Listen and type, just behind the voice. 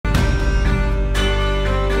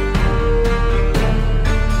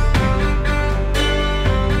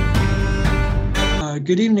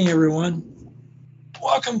good evening, everyone.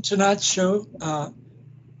 Welcome to tonight's show,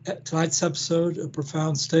 tonight's episode of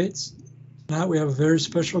Profound States. Tonight we have a very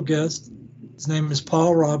special guest. His name is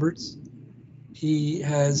Paul Roberts. He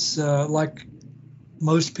has, like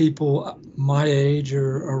most people my age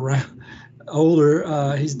or around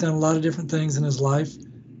older, he's done a lot of different things in his life,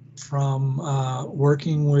 from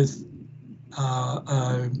working with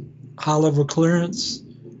high-level clearance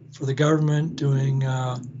for the government, doing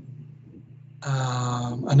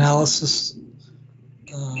analysis,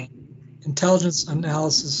 intelligence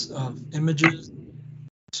analysis of images,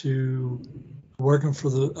 to working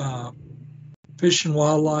for the fish and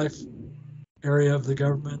wildlife area of the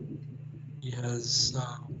government. He has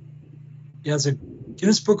a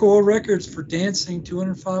Guinness Book of World Records for dancing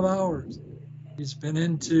 205 hours. He's been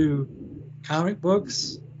into comic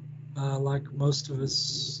books, like most of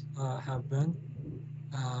us have been.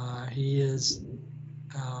 He is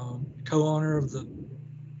co-owner of the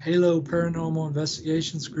Halo Paranormal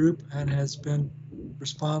Investigations Group and has been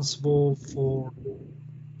responsible for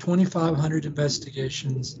 2,500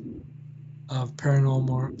 investigations of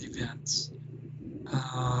paranormal events,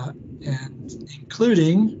 and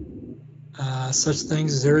including such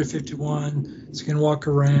things as Area 51,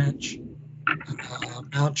 Skinwalker Ranch,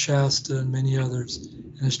 Mount Shasta, and many others,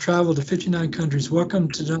 and has traveled to 59 countries. Welcome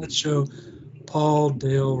to tonight's show, Paul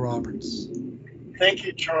Dale Roberts. Thank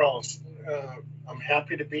you, Charles. I'm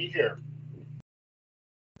happy to be here.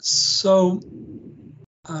 So,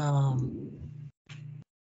 I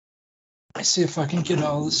see if I can get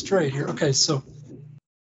all this straight here. Okay, so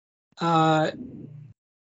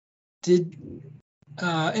did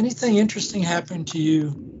anything interesting happen to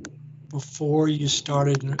you before you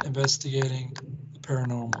started investigating the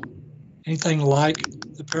paranormal? Anything like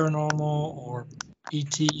the paranormal or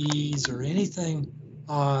ETEs or anything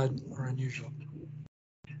odd or unusual?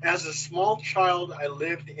 As a small child, I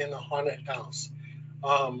lived in a haunted house.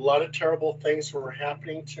 A lot of terrible things were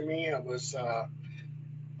happening to me.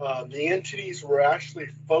 The entities were actually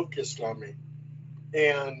focused on me.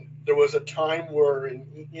 And there was a time where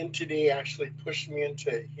an entity actually pushed me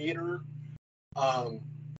into a heater. I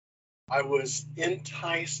was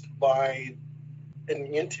enticed by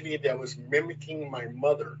an entity that was mimicking my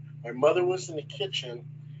mother. My mother was in the kitchen,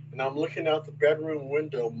 and I'm looking out the bedroom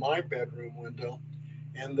window, my bedroom window,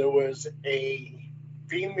 and there was a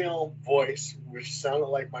female voice which sounded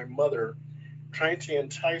like my mother trying to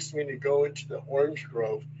entice me to go into the orange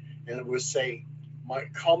grove, and it would say,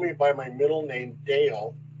 call me by my middle name,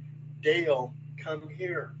 Dale. Dale, come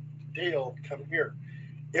here. Dale, come here.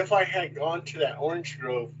 If I had gone to that orange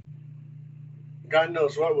grove, God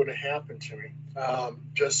knows what would have happened to me.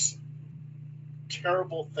 Just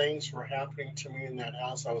terrible things were happening to me in that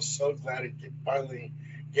house. I was so glad to finally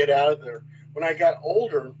get out of there. When I got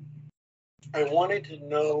older, I wanted to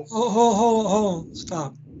know. Oh,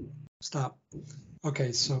 stop.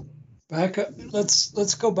 Okay, so back up.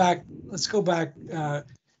 Let's go back.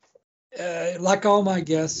 Like all my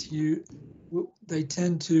guests, they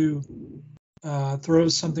tend to throw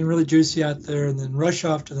something really juicy out there and then rush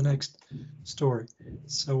off to the next story.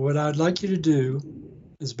 So what I'd like you to do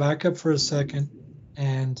is back up for a second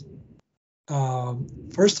and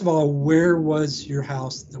first of all, where was your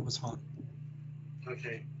house that was haunted?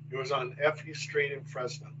 Okay, it was on F.E. Street in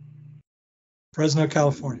Fresno. Fresno,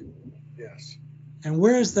 California. Yes. And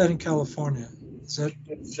where is that in California?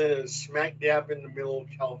 It says smack dab in the middle of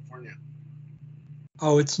California.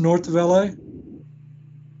 Oh, it's north of LA?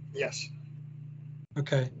 Yes.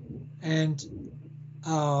 Okay. And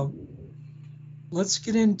let's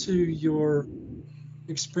get into your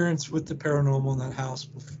experience with the paranormal in that house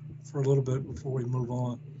for a little bit before we move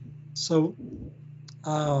on. So,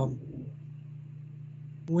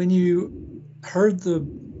 when you heard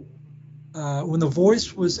when the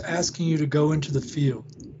voice was asking you to go into the field,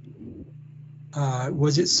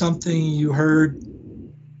 was it something you heard?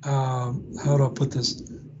 How do I put this?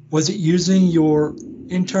 Was it using your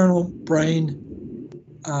internal brain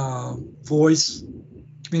voice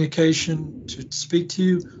communication to speak to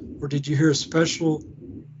you, or did you hear a special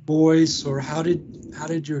voice, or how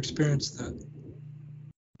did you experience that?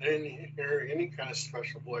 I didn't hear any kind of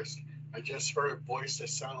special voice. I just heard a voice that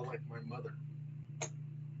sounded like my mother.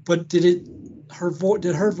 But did her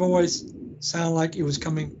voice sound like it was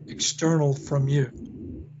coming external from you?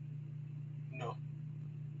 No.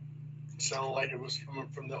 It sounded like it was coming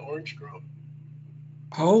from the orange grove.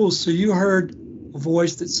 Oh, so you heard a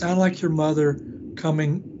voice that sounded like your mother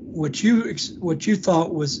coming, what you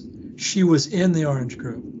thought was she was in the orange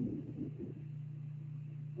grove.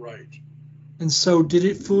 Right. And so did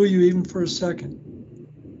it fool you even for a second?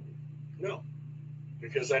 No,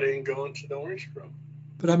 because I didn't go into the orange grove.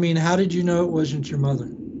 But I mean, how did you know it wasn't your mother?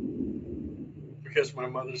 Because my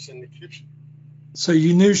mother's in the kitchen. So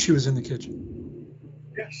you knew she was in the kitchen?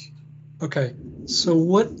 Yes. Okay. So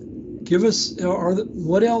what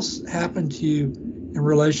else happened to you in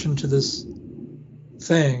relation to this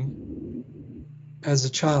thing as a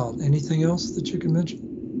child? Anything else that you can mention?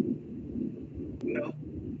 No,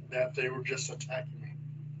 that they were just attacking me.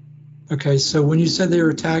 Okay, so when you said they were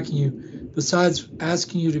attacking you, besides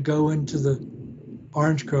asking you to go into the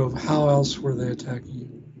orange grove, how else were they attacking you?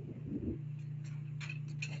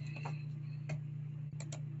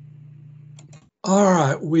 All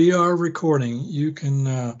right, we are recording. You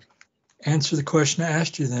can answer the question I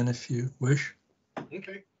asked you then if you wish.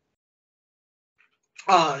 Okay.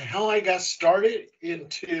 How I got started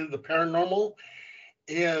into the paranormal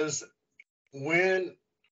is when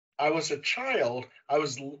I was a child.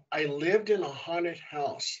 I lived in a haunted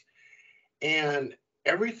house, and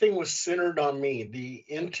everything was centered on me. The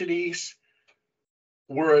entities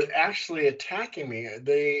were actually attacking me.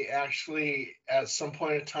 They actually, at some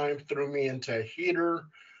point in time, threw me into a heater.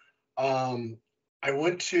 I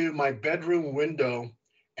went to my bedroom window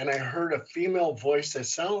and I heard a female voice that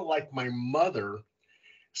sounded like my mother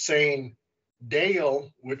saying,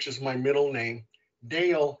 Dale, which is my middle name,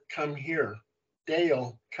 Dale, come here.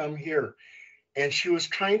 Dale, come here. And she was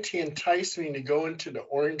trying to entice me to go into the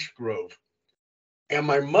orange grove. And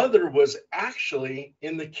my mother was actually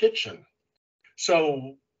in the kitchen.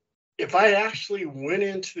 So if I actually went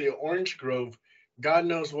into the orange grove, God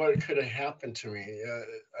knows what could have happened to me.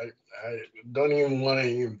 I don't even want to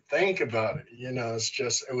even think about it.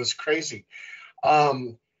 It was crazy.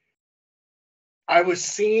 Um, I was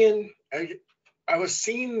seeing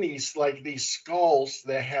these skulls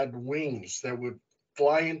that had wings that would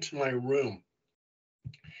fly into my room.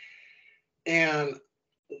 And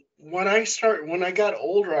when I got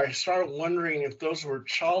older, I started wondering if those were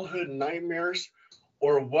childhood nightmares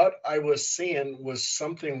or what I was seeing was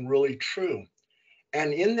something really true.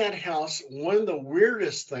 And in that house, one of the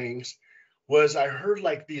weirdest things was I heard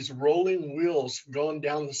like these rolling wheels going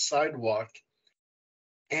down the sidewalk,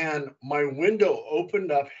 and my window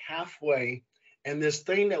opened up halfway, and this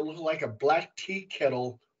thing that looked like a black tea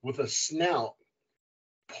kettle with a snout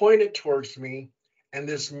pointed towards me, and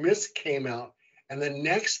this mist came out. And the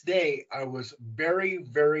next day, I was very,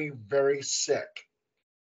 very, very sick.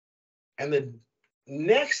 And the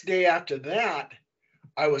next day after that,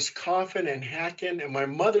 I was coughing and hacking, and my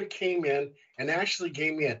mother came in and actually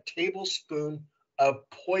gave me a tablespoon of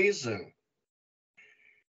poison.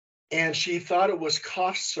 And she thought it was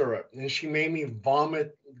cough syrup, and she made me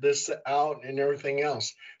vomit this out and everything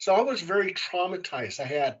else. So I was very traumatized. I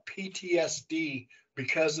had PTSD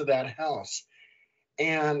because of that house.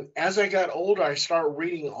 And as I got older, I started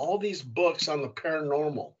reading all these books on the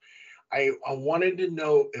paranormal. I wanted to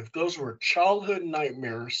know if those were childhood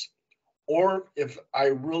nightmares or if I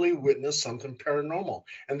really witnessed something paranormal.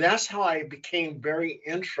 And that's how I became very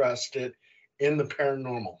interested in the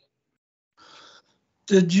paranormal.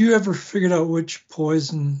 Did you ever figure out which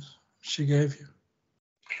poison she gave you?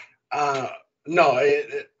 No,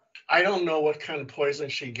 I don't know what kind of poison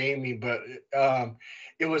she gave me, but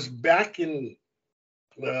it was back in,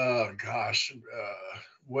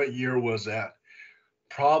 what year was that?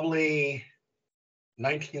 Probably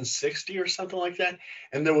 1960 or something like that.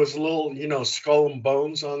 And there was a little, skull and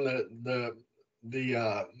bones on the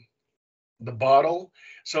bottle,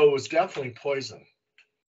 so it was definitely poison.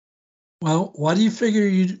 Well, why do you figure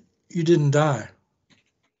you didn't die?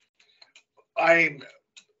 I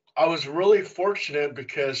was really fortunate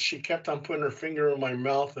because she kept on putting her finger in my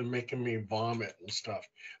mouth and making me vomit and stuff,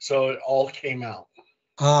 so it all came out.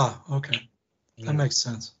 Ah, okay, that makes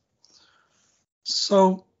sense.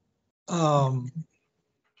 So, I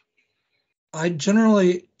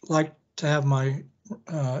generally like to have my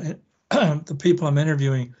the people I'm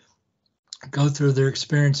interviewing go through their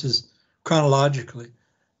experiences chronologically,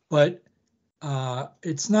 but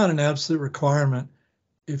it's not an absolute requirement.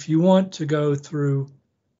 If you want to go through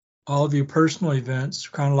all of your personal events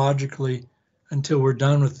chronologically until we're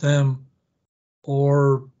done with them,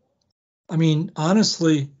 or, I mean,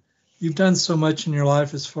 honestly, you've done so much in your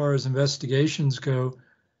life as far as investigations go,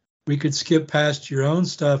 we could skip past your own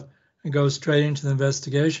stuff and go straight into the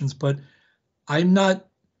investigations, but I'm not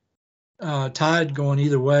tied going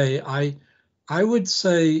either way. I would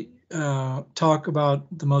say talk about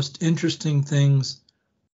the most interesting things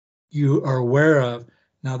you are aware of.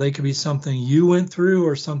 Now, they could be something you went through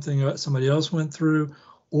or something somebody else went through,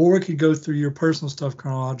 or it could go through your personal stuff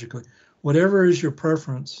chronologically. Whatever is your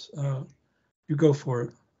preference, you go for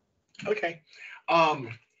it. Okay.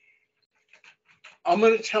 I'm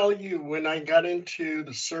going to tell you when I got into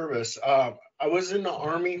the service, I was in the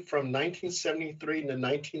Army from 1973 to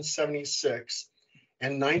 1976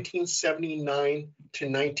 and 1979 to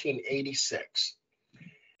 1986.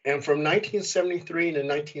 And from 1973 to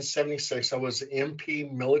 1976, I was an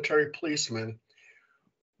MP military policeman,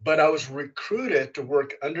 but I was recruited to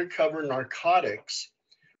work undercover narcotics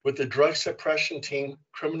with the Drug Suppression Team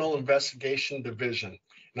Criminal Investigation Division.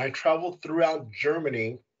 And I traveled throughout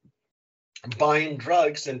Germany buying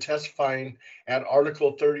drugs and testifying at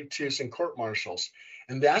Article 32s and court martials.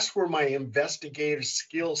 And that's where my investigative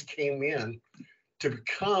skills came in to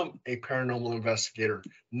become a paranormal investigator,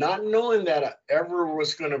 not knowing that I ever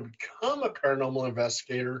was going to become a paranormal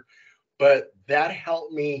investigator, but that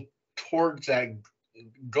helped me towards that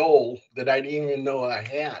goal that I didn't even know I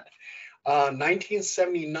had.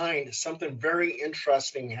 1979, something very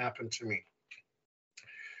interesting happened to me.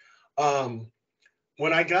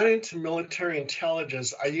 When I got into military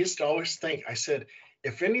intelligence, I used to always think, I said,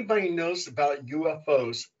 if anybody knows about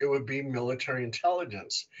UFOs, it would be military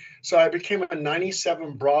intelligence. So I became a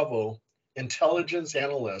 97 Bravo intelligence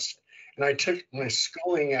analyst, and I took my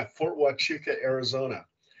schooling at Fort Huachuca, Arizona.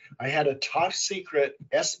 I had a top secret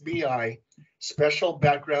SBI, Special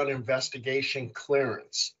Background Investigation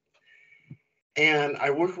clearance. And I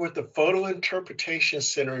worked with the Photo Interpretation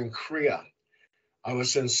Center in Korea. I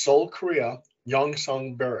was in Seoul, Korea,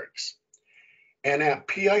 Yongsan Barracks. And at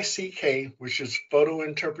PICK, which is Photo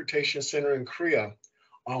Interpretation Center in Korea,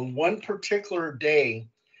 on one particular day,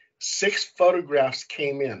 6 photographs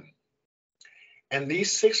came in. And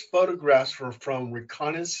these 6 photographs were from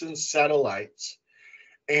reconnaissance satellites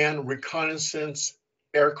and reconnaissance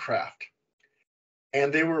aircraft.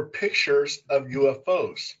 And they were pictures of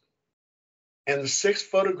UFOs. And the 6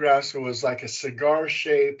 photographs, it was like a cigar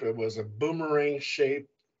shape, it was a boomerang shape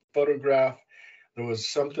photograph. There was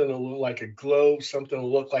something that looked like a globe, something that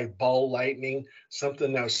looked like ball lightning,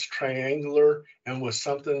 something that was triangular, and was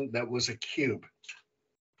something that was a cube.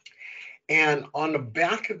 And on the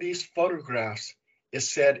back of these photographs, it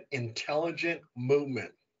said intelligent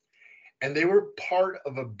movement. And they were part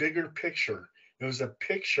of a bigger picture. It was a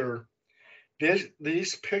picture,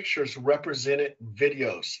 these pictures represented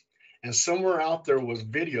videos. And somewhere out there was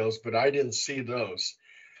videos, but I didn't see those.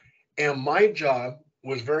 And my job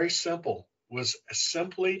was very simple, was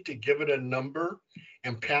simply to give it a number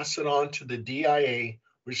and pass it on to the DIA,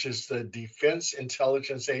 which is the Defense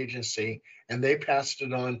Intelligence Agency, and they passed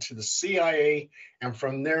it on to the CIA, and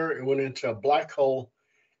from there it went into a black hole,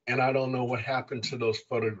 and I don't know what happened to those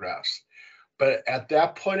photographs. But at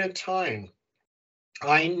that point in time,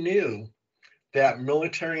 I knew that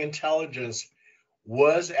military intelligence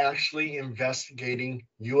was actually investigating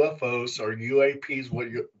UFOs or UAPs,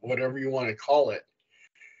 whatever you want to call it,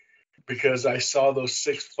 because I saw those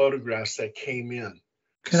 6 photographs that came in.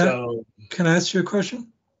 Can I ask you a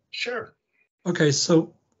question? Sure. Okay,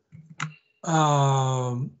 so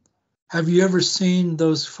have you ever seen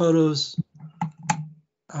those photos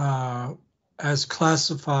as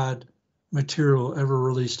classified material ever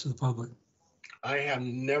released to the public? I have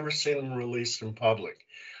never seen them released in public.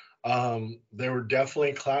 They were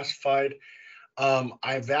definitely classified.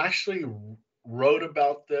 I've actually wrote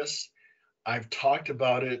about this. I've talked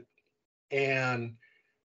about it, and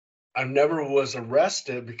I never was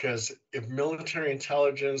arrested, because if military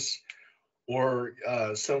intelligence or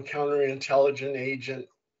some counterintelligence agent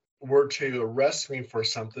were to arrest me for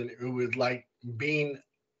something, it would like being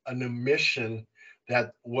an admission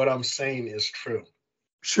that what I'm saying is true.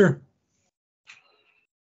 Sure.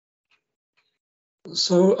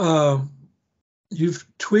 So you've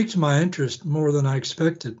tweaked my interest more than I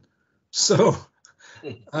expected. So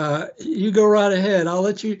you go right ahead. I'll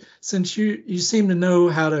let you, since you seem to know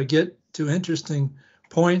how to get to interesting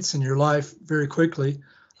points in your life very quickly,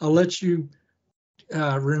 I'll let you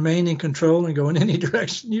remain in control and go in any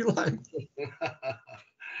direction you like.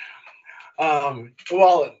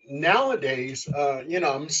 Well, nowadays,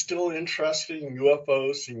 I'm still interested in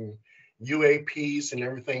UFOs and UAPs and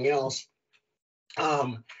everything else.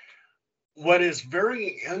 What is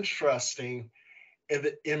very interesting is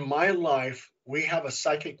that in my life, we have a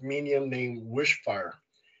psychic medium named Wishfire.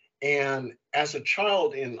 And as a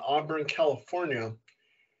child in Auburn, California,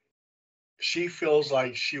 she feels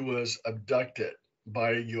like she was abducted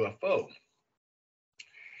by a UFO.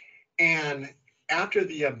 And after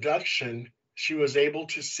the abduction, she was able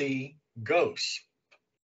to see ghosts.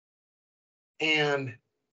 And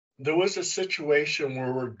there was a situation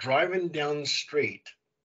where we're driving down the street,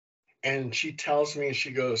 and she tells me,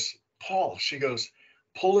 she goes, Paul, she goes,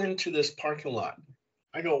 pull into this parking lot.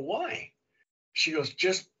 I go, why? She goes,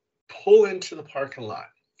 just pull into the parking lot.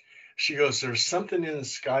 She goes, there's something in the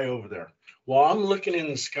sky over there. Well, I'm looking in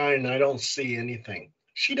the sky and I don't see anything.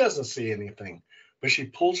 She doesn't see anything, but she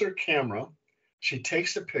pulls her camera, she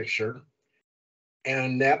takes a picture,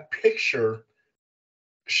 and that picture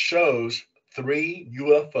shows 3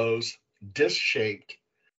 UFOs, disc-shaped,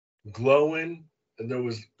 glowing. And there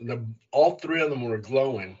was all 3 of them were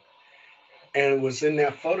glowing, and it was in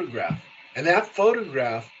that photograph. And that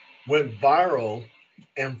photograph went viral,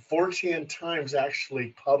 and 14 Times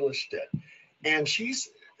actually published it. And she's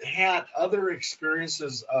had other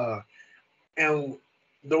experiences. And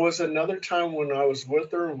there was another time when I was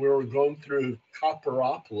with her, we were going through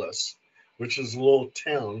Copperopolis, which is a little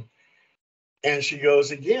town. And she goes,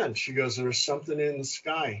 there's something in the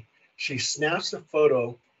sky. She snaps a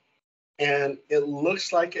photo, and it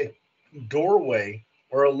looks like a doorway,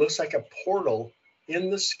 or it looks like a portal in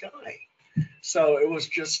the sky. So it was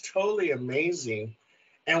just totally amazing.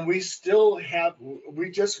 And we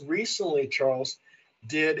just recently, Charles,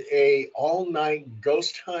 did a all-night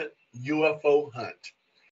ghost hunt, UFO hunt.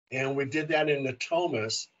 And we did that in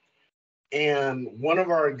Natomas. And one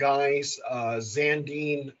of our guys,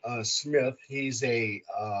 Zandine Smith, he's a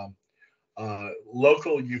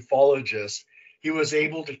local ufologist. He was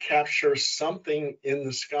able to capture something in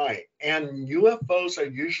the sky. And UFOs are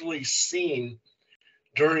usually seen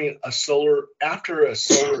after a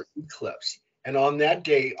solar eclipse. And on that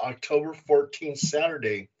day, October 14th,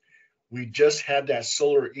 Saturday, we just had that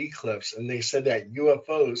solar eclipse, and they said that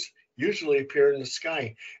UFOs usually appear in the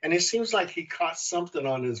sky. And it seems like he caught something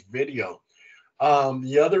on his video.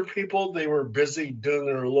 The other people, they were busy doing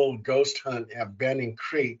their little ghost hunt at Banning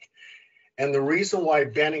Creek. And the reason why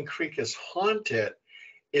Banning Creek is haunted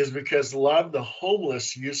is because a lot of the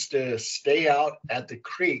homeless used to stay out at the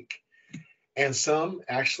creek, and some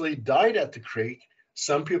actually died at the creek.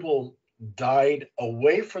 Some people died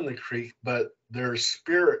away from the creek, but their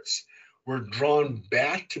spirits were drawn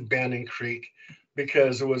back to Banning Creek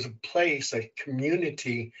because it was a place, a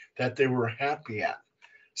community that they were happy at.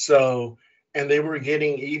 So, and they were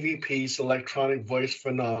getting EVPs, electronic voice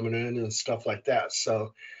phenomenon, and stuff like that.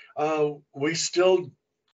 So we still,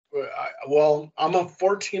 I'm a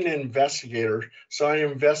 14 investigator, so I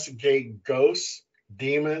investigate ghosts,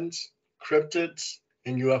 demons, cryptids,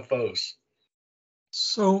 and UFOs.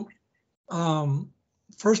 So,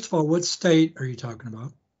 first of all, what state are you talking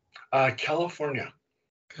about? California.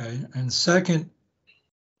 Okay. And second,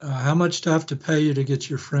 how much do I have to pay you to get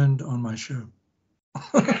your friend on my show?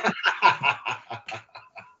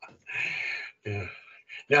 Yeah.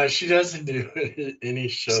 No, she doesn't do any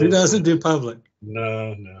shows. She doesn't do public.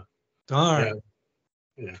 No. Darn.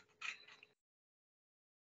 Yeah.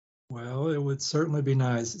 Well, it would certainly be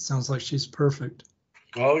nice. It sounds like she's perfect.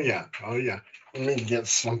 Oh yeah. Let me get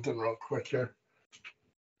something real quick here.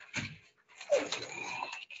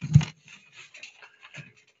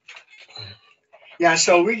 Yeah,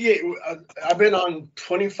 so I've been on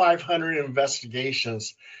 2,500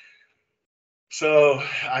 investigations. So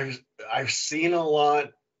I've seen a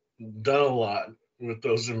lot, done a lot with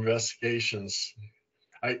those investigations.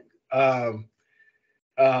 We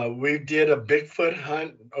did a Bigfoot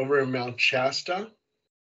hunt over in Mount Shasta.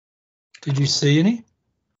 Did you see any?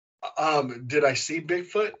 Did I see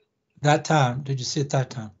Bigfoot? That time. Did you see it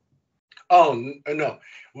that time? Oh, no.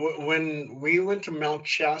 When we went to Mount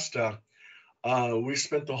Shasta, we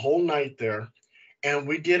spent the whole night there, and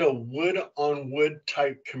we did a wood-on-wood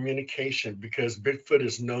type communication because Bigfoot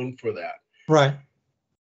is known for that. Right.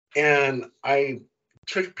 And I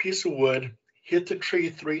took a piece of wood, hit the tree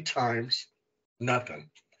 3 times,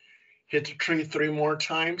 nothing. Hit the tree 3 more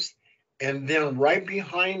times, and then right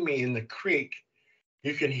behind me in the creek,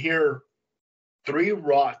 you can hear 3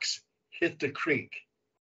 rocks hit the creek.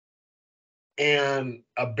 And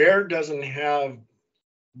a bear doesn't have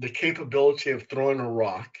the capability of throwing a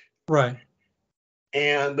rock. Right.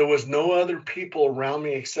 And there was no other people around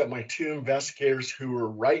me except my 2 investigators who were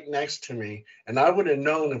right next to me. And I would have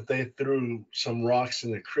known if they threw some rocks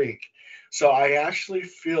in the creek. So I actually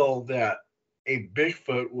feel that a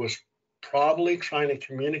Bigfoot was probably trying to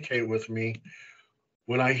communicate with me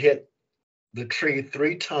when I hit the tree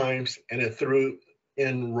 3 times and it threw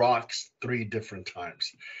in rocks 3 different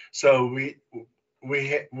times. So we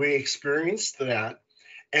experienced that.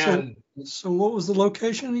 And so what was the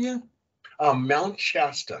location again? Mount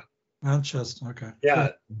Shasta. Mount Shasta, okay.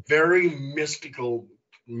 Yeah, very mystical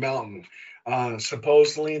mountain.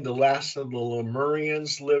 Supposedly the last of the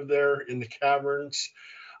Lemurians lived there in the caverns.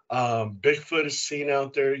 Bigfoot is seen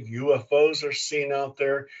out there. UFOs are seen out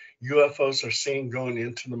there. UFOs are seen going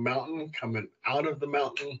into the mountain, coming out of the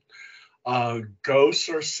mountain. Ghosts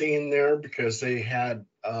are seen there because they had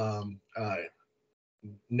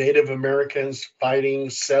Native Americans fighting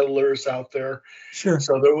settlers out there. Sure.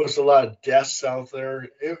 So there was a lot of deaths out there.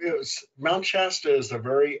 It was Mount Shasta is a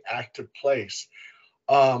very active place.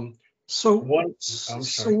 I'm sorry. Where's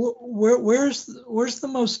the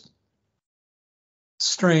most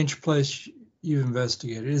strange place you've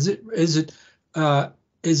investigated? Is it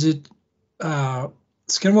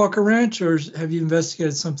Skinwalker Ranch, or have you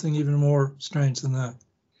investigated something even more strange than that?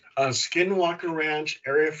 Skinwalker Ranch,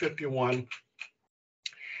 Area 51.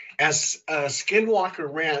 As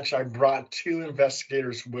Skinwalker Ranch, I brought 2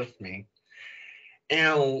 investigators with me.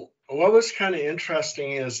 And what was kind of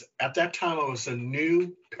interesting is at that time I was a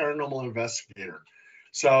new paranormal investigator.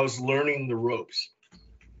 So I was learning the ropes.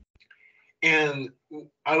 And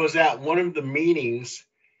I was at one of the meetings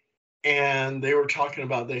and they were talking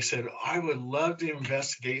about, they said, I would love to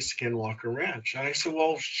investigate Skinwalker Ranch. And I said,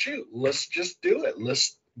 well, shoot, let's just do it.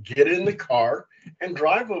 Let's get in the car and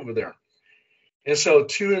drive over there. And so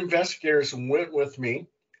 2 investigators went with me.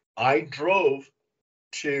 I drove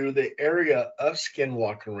to the area of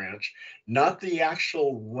Skinwalker Ranch, not the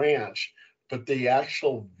actual ranch, but the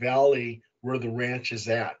actual valley where the ranch is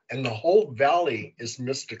at. And the whole valley is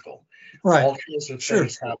mystical. Right. All kinds of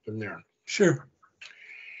things happen there. Sure.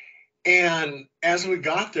 And as we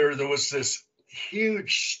got there, there was this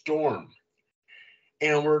huge storm.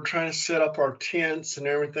 And we're trying to set up our tents and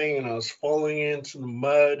everything. And I was falling into the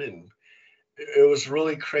mud, and it was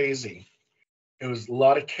really crazy. It was a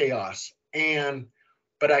lot of chaos.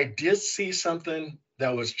 But I did see something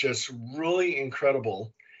that was just really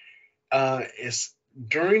incredible.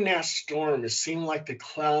 During that storm, it seemed like the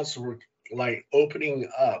clouds were like opening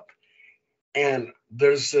up, and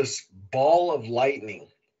there's this ball of lightning,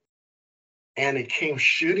 and it came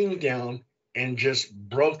shooting down and just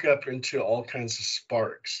broke up into all kinds of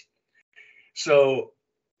sparks. So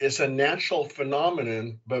it's a natural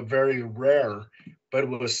phenomenon, but very rare, but it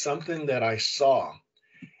was something that I saw.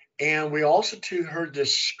 And we also too heard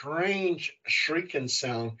this strange shrieking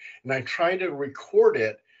sound, and I tried to record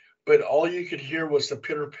it, but all you could hear was the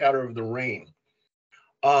pitter patter of the rain.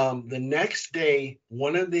 The next day,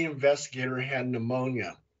 one of the investigators had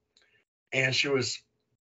pneumonia, and she was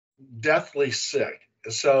deathly sick.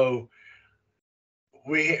 So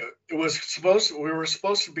we were supposed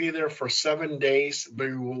to be there for 7 days, but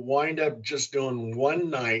we wind up just doing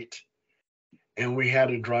one night, and we had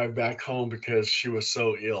to drive back home because she was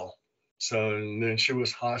so ill. So, and then she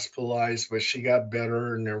was hospitalized, but she got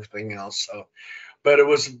better and everything else. So, but it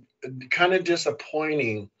was kind of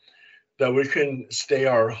disappointing that we couldn't stay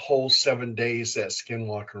our whole 7 days at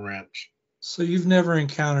Skinwalker Ranch. So you've never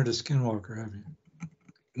encountered a Skinwalker, have you?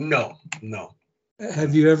 No.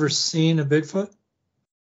 Have you ever seen a Bigfoot?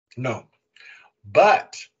 No.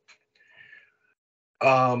 But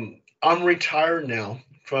I'm retired now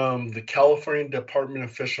from the California Department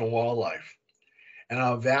of Fish and Wildlife. And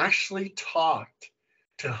I've actually talked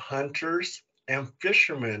to hunters and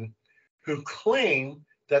fishermen who claim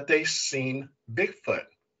that they've seen Bigfoot.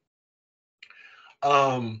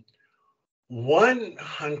 One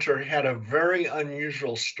hunter had a very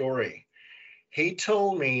unusual story. He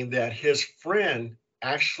told me that his friend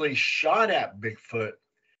actually shot at Bigfoot,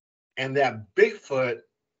 and that Bigfoot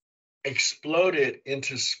exploded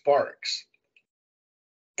into sparks.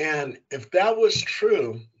 And if that was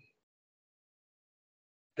true,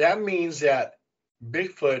 that means that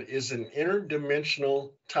Bigfoot is an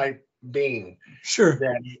interdimensional type being. Sure.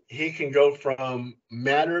 That he can go from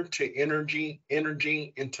matter to energy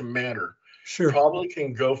into matter. Sure. Probably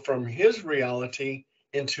can go from his reality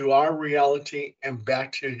into our reality and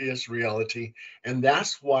back to his reality. And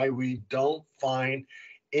that's why we don't find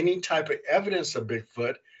any type of evidence of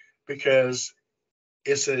Bigfoot, because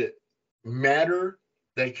it's a matter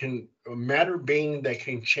being that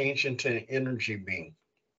can change into an energy being.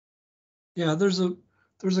 Yeah, there's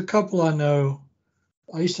a couple I know.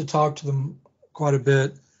 I used to talk to them quite a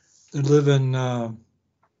bit. They live in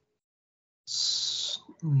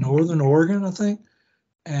Northern Oregon, I think.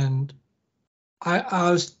 And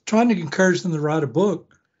I was trying to encourage them to write a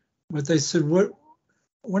book, but they said, "What?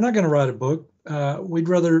 We're not going to write a book. We'd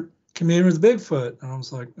rather commune with Bigfoot." And I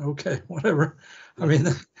was like, "Okay, whatever." I mean,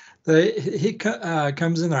 he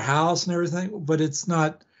comes in their house and everything, but it's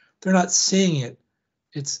not. They're not seeing it.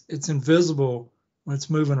 It's invisible when it's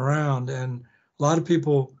moving around, and a lot of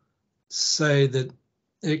people say that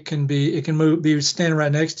it can be standing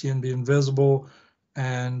right next to you and be invisible,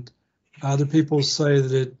 and other people say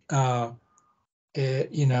that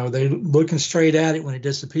they're looking straight at it when it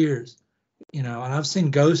disappears, and I've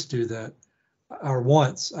seen ghosts do that. Or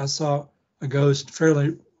once I saw a ghost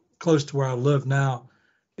fairly close to where I live now.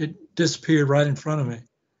 It disappeared right in front of me,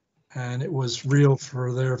 and it was real for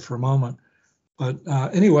a moment. But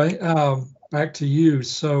anyway, back to you.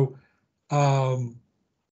 So, where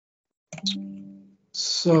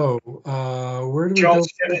do we go?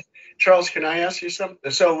 Charles, can I ask you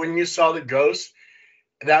something? So when you saw the ghost,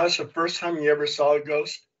 that was the first time you ever saw a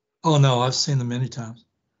ghost? Oh no, I've seen them many times.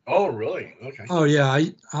 Oh, really? Okay. Oh yeah,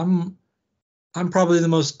 I'm probably the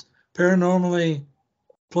most paranormally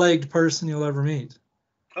plagued person you'll ever meet.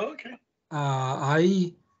 Oh, okay.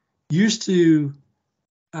 I used to,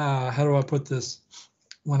 how do I put this?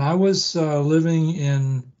 When I was living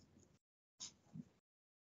in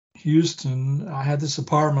Houston, I had this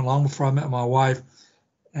apartment long before I met my wife,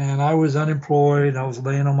 and I was unemployed. I was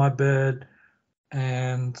laying on my bed,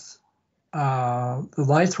 and the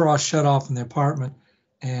lights were all shut off in the apartment,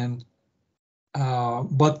 and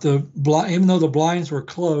but even though the blinds were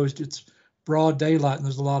closed, it's broad daylight and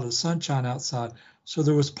there's a lot of sunshine outside. So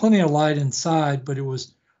there was plenty of light inside, but it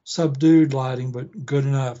was subdued lighting, but good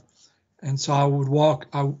enough. And so I would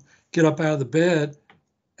get up out of the bed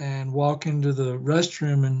and walk into the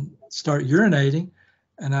restroom and start urinating.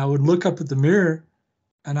 And I would look up at the mirror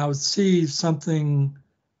and I would see something,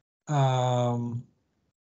 some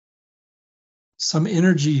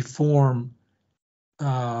energy form,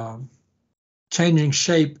 changing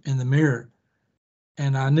shape in the mirror.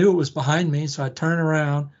 And I knew it was behind me, so I turn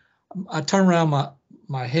around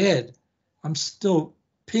my head. I'm still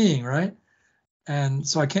peeing, right? And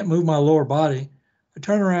so I can't move my lower body. I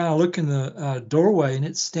turn around, I look in the doorway, and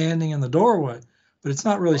it's standing in the doorway, but it's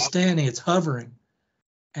not really standing, it's hovering.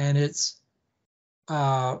 And it's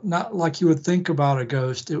not like you would think about a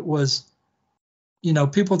ghost. It was,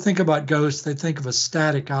 people think about ghosts, they think of a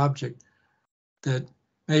static object that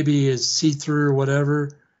maybe is see-through or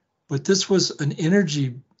whatever. But this was an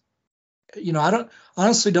energy. I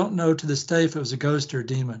honestly don't know to this day if it was a ghost or a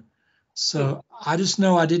demon. So I just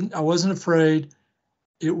know I wasn't afraid.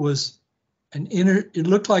 It was it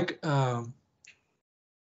looked like a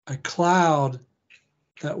cloud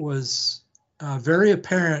that was very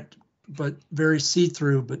apparent, but very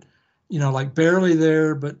see-through, but, like barely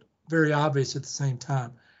there, but very obvious at the same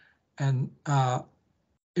time. And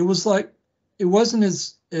it was like, it wasn't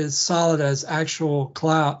as solid as actual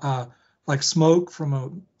cloud, like smoke from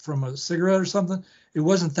a cigarette or something. It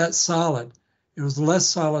wasn't that solid. It was less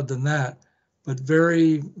solid than that, but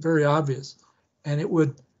very, very obvious. And it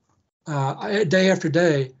would, day after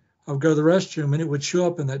day, I would go to the restroom and it would show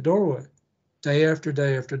up in that doorway, day after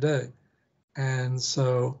day after day. And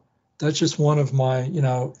so that's just one of my,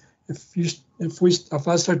 if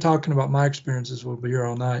I start talking about my experiences, we'll be here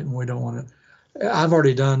all night, and we don't want to. I've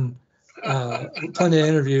already done plenty of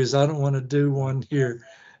interviews. I don't want to do one here.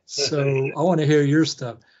 So I want to hear your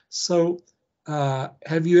stuff. So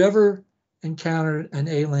have you ever encountered an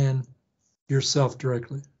alien yourself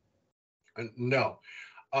directly? No,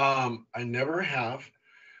 I never have,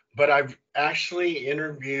 but I've actually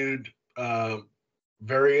interviewed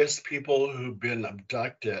various people who've been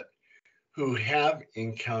abducted who have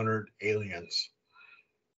encountered aliens.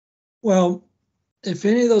 Well, if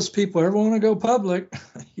any of those people ever want to go public,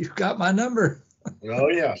 you've got my number. Oh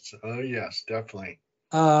yes, definitely.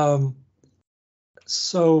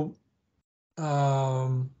 So,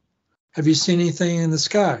 have you seen anything in the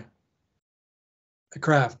sky? A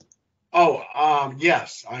craft? Oh,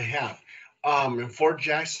 yes, I have. In Fort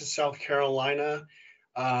Jackson, South Carolina,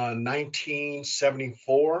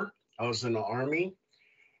 1974, I was in the Army,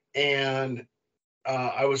 and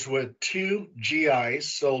I was with two GI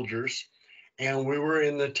soldiers, and we were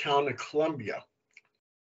in the town of Columbia.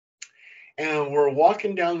 And we're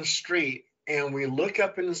walking down the street, and we look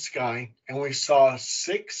up in the sky, and we saw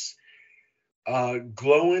 6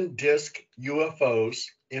 glowing disc UFOs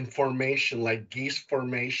in formation, like geese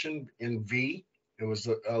formation in V. It was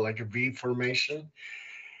like a V formation.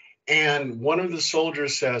 And one of the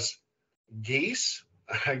soldiers says, "Geese?"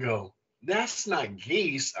 I go, "That's not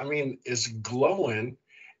geese. I mean, it's glowing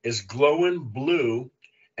blue,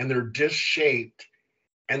 and they're disc shaped,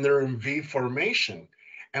 and they're in V formation."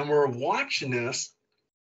 And we're watching this,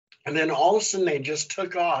 and then all of a sudden they just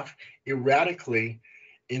took off erratically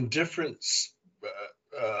in different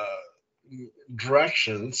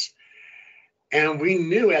directions. And we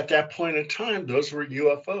knew at that point in time those were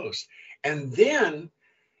UFOs. And then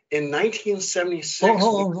in 1976,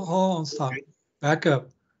 hold on, stop. Okay. Back up.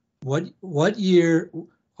 What year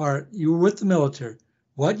are you were with the military?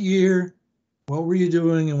 What year? What were you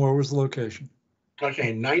doing, and where was the location?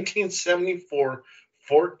 Okay, 1974,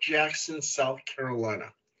 Fort Jackson, South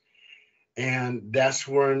Carolina. And that's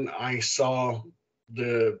when I saw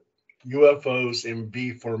the UFOs in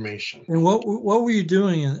V formation. And what were you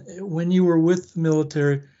doing when you were with the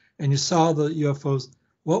military and you saw the UFOs.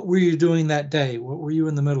 What were you doing that day? What were you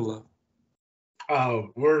in the middle of?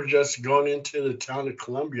 We're just going into the town of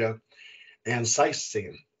Columbia and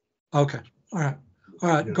sightseeing. Okay. All right. All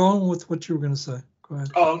right. Yeah. Go on with what you were going to say. Go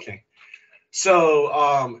ahead. Oh, okay.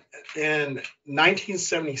 So in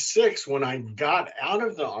 1976, when I got out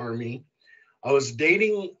of the Army, I was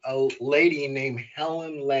dating a lady named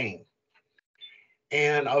Helen Lang,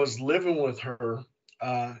 and I was living with her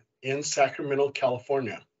in Sacramento,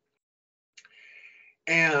 California.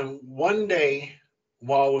 And one day,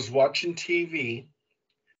 while I was watching TV,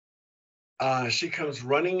 she comes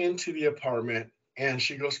running into the apartment and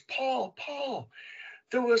she goes, Paul,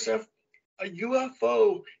 there was a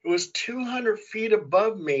UFO. It was 200 feet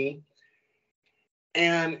above me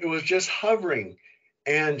and it was just hovering.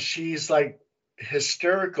 And she's like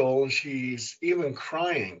hysterical. She's even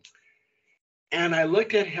crying. And I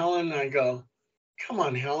looked at Helen and I go, come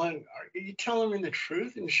on, Helen, are you telling me the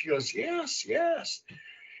truth? And she goes, yes.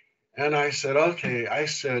 And I said, okay. I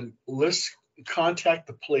said, let's contact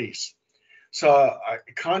the police. So I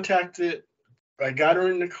got her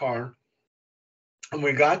in the car, and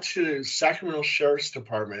we got to Sacramento Sheriff's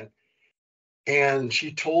Department, and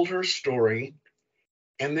she told her story.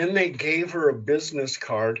 And then they gave her a business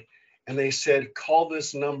card, and they said, call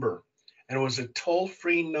this number. And it was a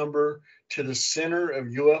toll-free number to the Center of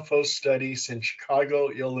UFO Studies in Chicago,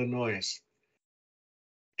 Illinois.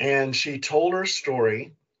 And she told her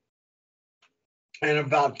story. And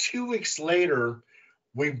about 2 weeks later,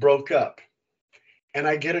 we broke up. And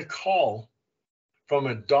I get a call from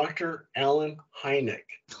a Dr. Alan Hynek.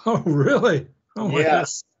 Oh, really? Oh, my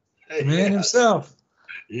yes. God. Man himself.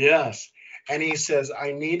 Yes. And he says,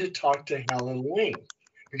 I need to talk to Helen Lang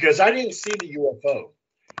because I didn't see the UFO.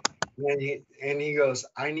 And he goes,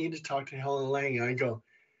 I need to talk to Helen Lang. And I go,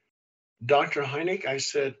 Dr. Hynek, I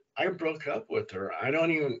said, I broke up with her.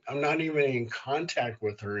 I'm not even in contact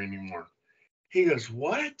with her anymore. He goes,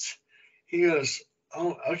 what? He goes,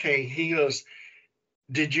 oh, okay. He goes,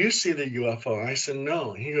 did you see the UFO? I said,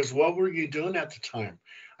 no. He goes, what were you doing at the time?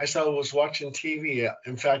 I said, I was watching TV.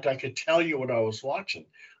 In fact, I could tell you what I was watching.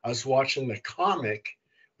 I was watching the comic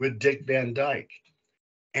with Dick Van Dyke.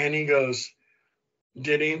 And he goes,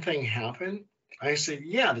 did anything happen? I said,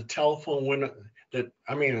 yeah, the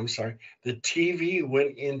TV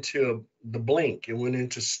went into the blink. It went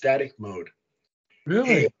into static mode.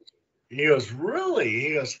 Really? He goes, really?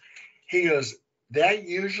 He goes, that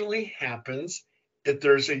usually happens if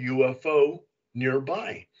there's a UFO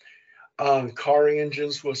nearby. Car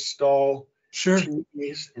engines will stall. Sure.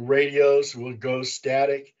 TVs, radios will go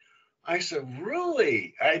static. I said,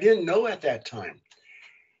 really? I didn't know at that time.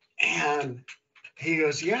 And he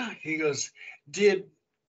goes, yeah. He goes, did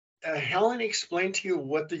Helen explain to you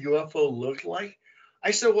what the UFO looked like?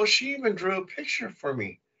 I said, well, she even drew a picture for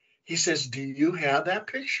me. He says, do you have that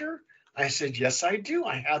picture? I said, yes, I do.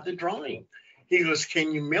 I have the drawing. He goes,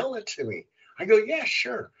 can you mail it to me? I go, yeah,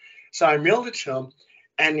 sure. So I mailed it to him.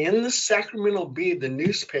 And in the Sacramento Bee, the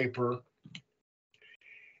newspaper,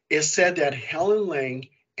 it said that Helen Lang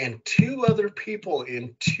and two other people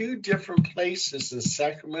in two different places in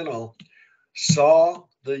Sacramento saw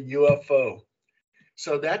the UFO.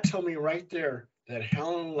 So that told me right there that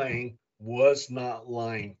Helen Lang was not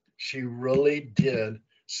lying. She really did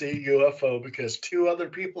see UFO because two other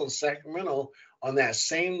people in Sacramento on that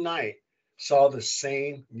same night saw the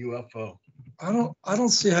same UFO. I don't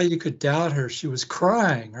see how you could doubt her. She was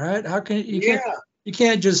crying, right? How can you Yeah. you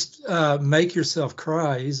can't just make yourself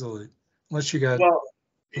cry easily unless you got. Well,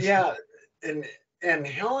 yeah, and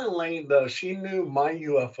Helen Lane though, she knew my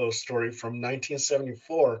UFO story from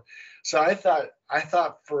 1974, so I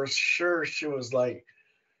thought for sure she was like,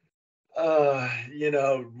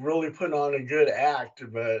 really putting on a good act.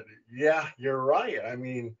 But yeah, you're right. I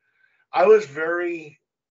mean, I was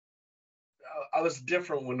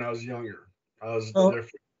different when I was younger. I was Well,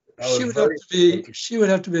 different. She would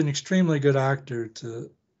have to be an extremely good actor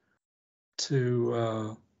to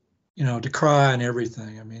to cry and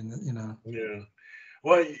everything. I mean, Yeah.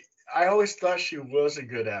 Well, I always thought she was a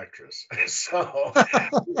good actress. So,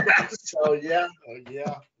 yeah.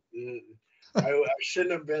 I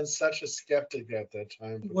shouldn't have been such a skeptic at that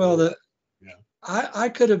time. Well, I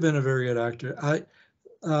could have been a very good actor.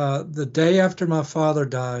 The day after my father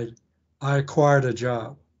died, I acquired a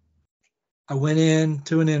job. I went in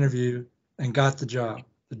to an interview and got the job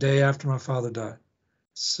the day after my father died.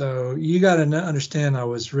 So you got to understand I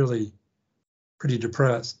was really pretty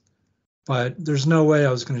depressed, but there's no way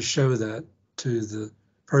I was going to show that to the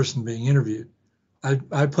person being interviewed.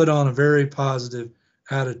 I put on a very positive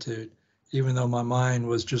attitude, even though my mind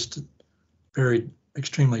was just very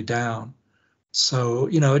extremely down. So,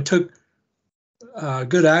 it took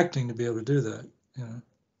good acting to be able to do that.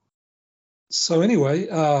 So anyway,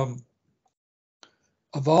 of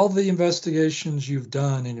all the investigations you've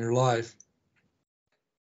done in your life,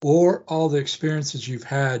 or all the experiences you've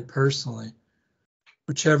had personally,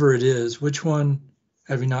 whichever it is, which one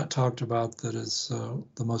have you not talked about that is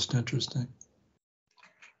the most interesting?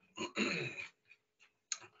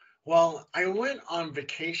 Well, I went on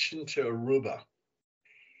vacation to Aruba.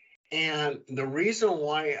 And the reason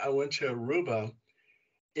why I went to Aruba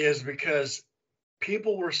is because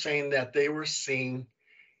people were saying that they were seeing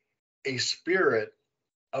a spirit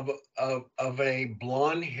of a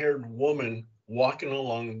blonde-haired woman walking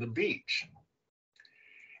along the beach.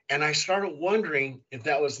 And I started wondering if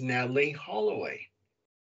that was Natalee Holloway.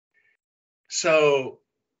 So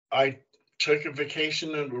I took a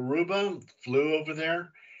vacation in Aruba, flew over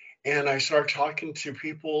there, and I started talking to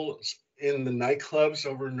people in the nightclubs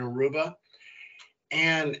over in Aruba.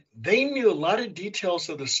 And they knew a lot of details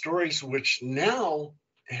of the stories, which now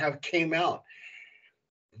have came out.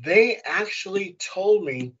 They actually told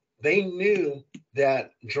me they knew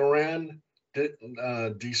that Joran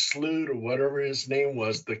DeSlude, or whatever his name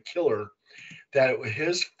was, the killer, that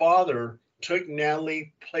his father took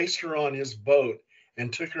Natalee, placed her on his boat,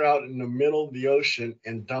 and took her out in the middle of the ocean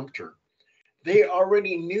and dumped her. They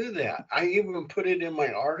already knew that. I even put it in my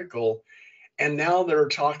article, and now they're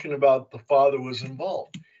talking about the father was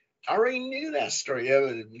involved. I already knew that story.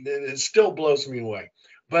 It still blows me away.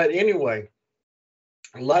 But anyway,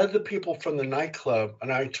 a lot of the people from the nightclub,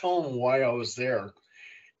 and I told them why I was there,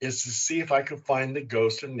 is to see if I could find the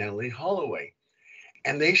ghost of Natalee Holloway.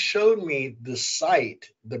 And they showed me the site,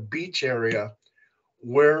 the beach area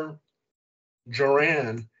where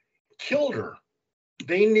Joran killed her.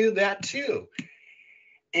 They knew that too.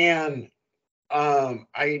 And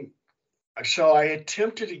I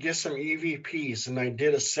attempted to get some EVPs, and I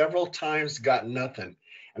did it several times, got nothing.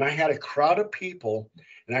 And I had a crowd of people,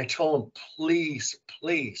 and I told them, please,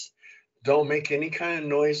 please, don't make any kind of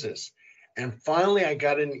noises. And finally, I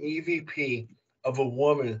got an EVP of a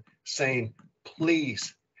woman saying,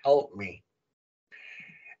 please help me.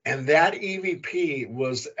 And that EVP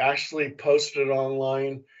was actually posted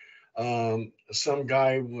online. Some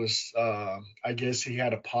guy was, I guess he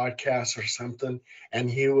had a podcast or something, and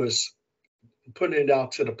he was putting it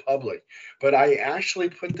out to the public. But I actually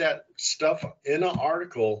put that stuff in an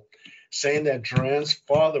article saying that Joran's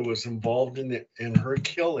father was involved in her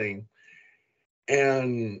killing.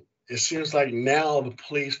 And it seems like now the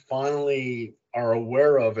police finally are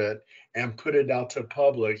aware of it and put it out to the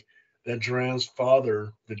public that Joran's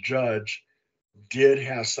father, the judge, did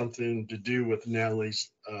have something to do with Natalee's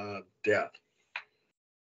death.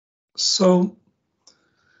 So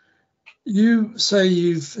you say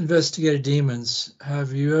you've investigated demons.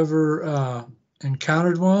 Have you ever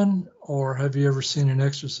encountered one, or have you ever seen an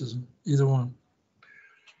exorcism? Either one.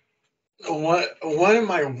 One of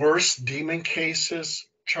my worst demon cases,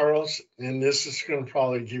 Charles, and this is going to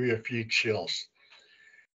probably give you a few chills.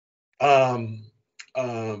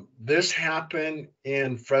 This happened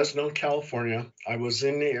in Fresno, California. I was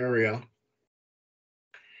in the area,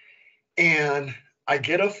 and I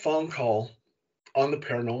get a phone call on the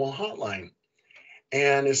paranormal hotline.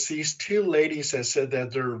 And it's these two ladies that said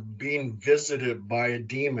that they're being visited by a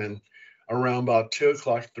demon around about 2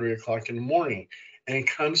 o'clock, 3 o'clock in the morning. And it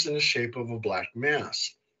comes in the shape of a black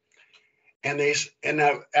mass. And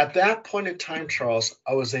at that point in time, Charles,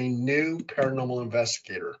 I was a new paranormal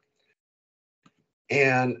investigator.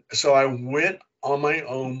 And so I went on my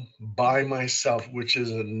own by myself, which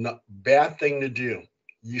is a bad thing to do.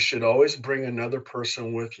 You should always bring another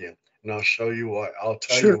person with you. And I'll show you what. I'll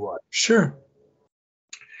tell you what. Sure.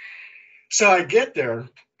 So I get there,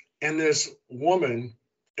 and this woman,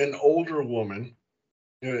 an older woman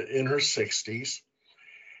in her 60s,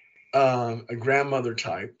 a grandmother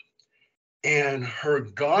type, and her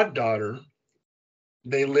goddaughter,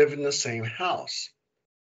 they live in the same house.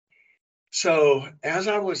 So as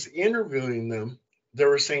I was interviewing them, they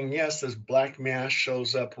were saying, yes, this black mass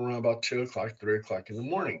shows up around about 2 o'clock, 3 o'clock in the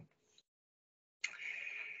morning.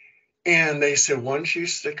 And they said, why don't you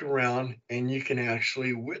stick around and you can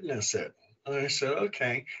actually witness it? And I said,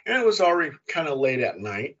 okay. And it was already kind of late at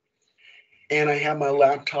night. And I had my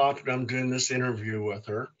laptop and I'm doing this interview with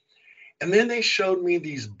her. And then they showed me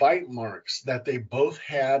these bite marks that they both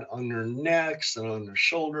had on their necks and on their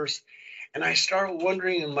shoulders. And I started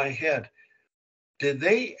wondering in my head, did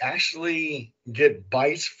they actually get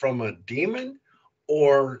bites from a demon,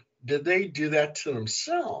 or did they do that to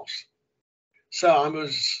themselves? So I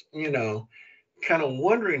was, kind of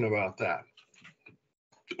wondering about that.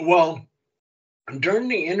 Well, during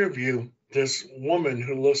the interview, this woman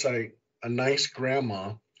who looks like a nice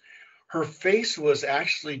grandma, her face was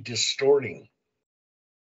actually distorting.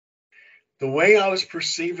 The way I was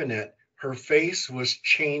perceiving it, her face was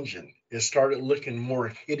changing. It started looking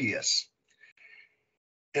more hideous.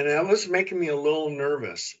 And that was making me a little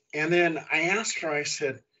nervous. And then I asked her, I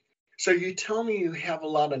said, so you tell me you have a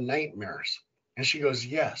lot of nightmares? And she goes,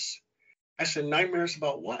 yes. I said, nightmares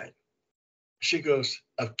about what? She goes,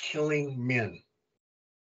 of killing men.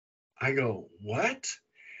 I go, what?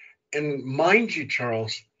 And mind you,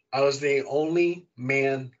 Charles, I was the only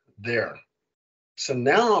man there. So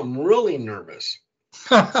now I'm really nervous.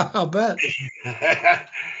 I'll bet.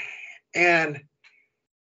 And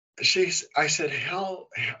I said, how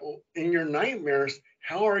in your nightmares,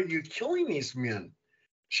 how are you killing these men?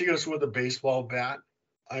 She goes, with a baseball bat.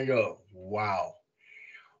 I go, wow.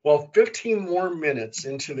 Well, 15 more minutes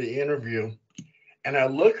into the interview, and I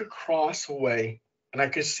look across the way, and I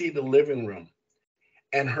could see the living room.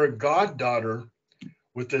 And her goddaughter,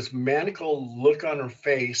 with this maniacal look on her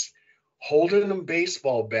face, holding a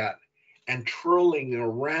baseball bat and twirling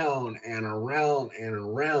around and around and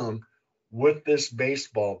around with this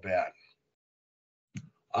baseball bat.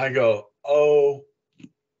 I go, oh,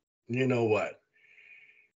 you know what?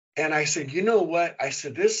 And I said, you know what? I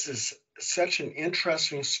said, this is such an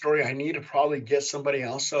interesting story. I need to probably get somebody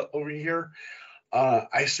else over here.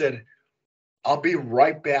 I said, I'll be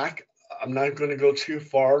right back. I'm not going to go too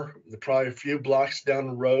far, probably a few blocks down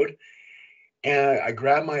the road. And I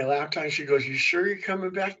grabbed my laptop and she goes, you sure you're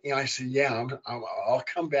coming back? And I said, yeah, I'll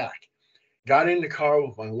come back. Got in the car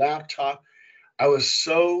with my laptop. I was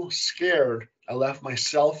so scared. I left my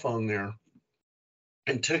cell phone there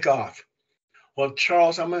and took off. Well,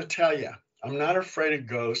 Charles, I'm going to tell you, I'm not afraid of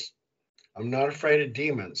ghosts. I'm not afraid of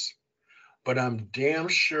demons, but I'm damn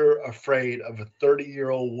sure afraid of a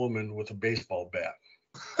 30-year-old woman with a baseball bat.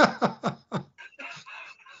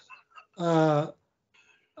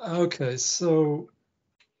 Okay, so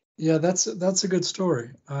yeah, that's a good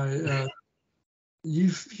story.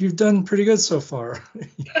 You've done pretty good so far.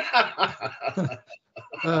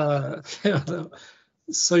 Yeah,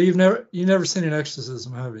 so you've never seen an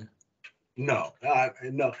exorcism, have you? No,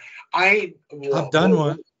 no. I've done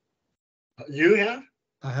one. You have?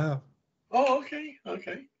 I have. Oh, okay.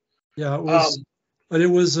 Yeah, it was, but it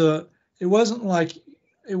wasn't like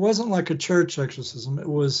a church exorcism. It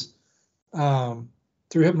was through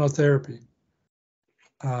hypnotherapy.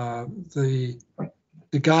 The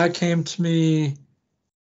guy came to me.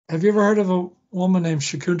 Have you ever heard of a woman named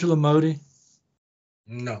Shakuntala Modi?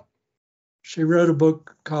 No. She wrote a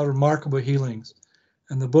book called Remarkable Healings.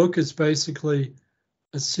 And the book is basically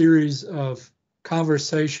a series of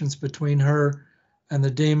conversations between her and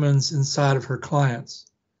the demons inside of her clients.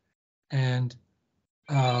 And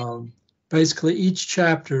basically each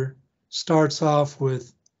chapter starts off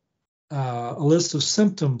with a list of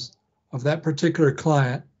symptoms of that particular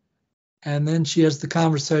client. And then she has the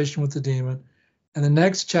conversation with the demon. And the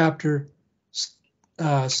next chapter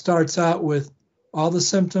starts out with all the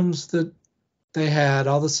symptoms that they had,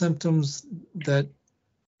 all the symptoms that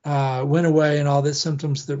went away, and all the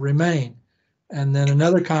symptoms that remain. And then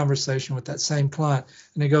another conversation with that same client.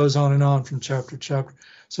 And it goes on and on from chapter to chapter.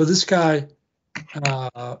 So this guy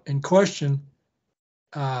in question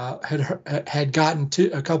had gotten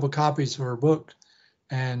a couple copies of her book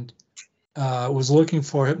and was looking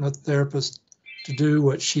for a hypnotherapist to do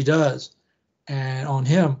what she does and on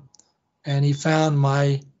him. And he found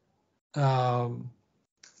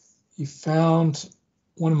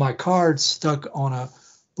one of my cards stuck on a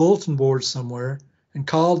bulletin board somewhere and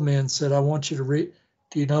called me and said, I want you to read.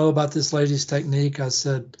 Do you know about this lady's technique? I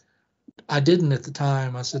said, I didn't at the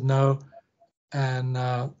time. I said, no. And,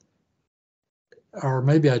 or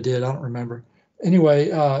maybe I did. I don't remember. Anyway,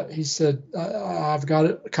 he said, I've got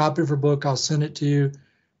a copy of her book. I'll send it to you.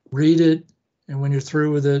 Read it. And when you're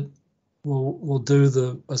through with it, we'll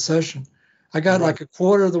do a session. I got like a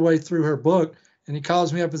quarter of the way through her book, and he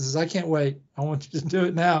calls me up and says, I can't wait. I want you to do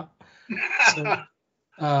it now. So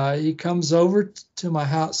he comes over to my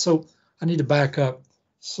house. So I need to back up.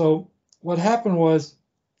 So what happened was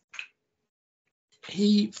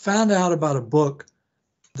he found out about a book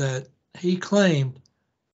that he claimed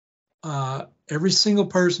every single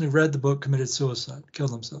person who read the book committed suicide,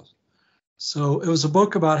 killed themselves. So it was a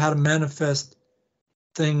book about how to manifest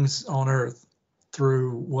things on earth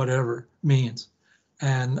through whatever means.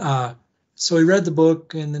 And so he read the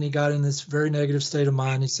book, and then he got in this very negative state of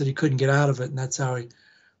mind. He said he couldn't get out of it, and that's how he,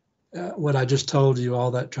 what I just told you,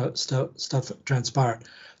 all that stuff transpired.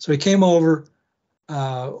 So he came over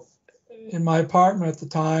in my apartment at the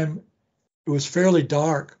time. It was fairly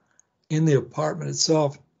dark in the apartment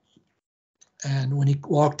itself, And when he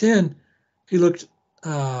walked in, he looked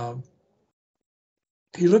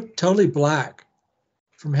totally black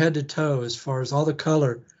from head to toe as far as all the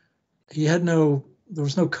color. There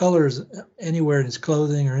was no colors anywhere in his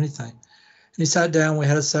clothing or anything. And he sat down, we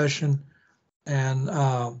had a session, and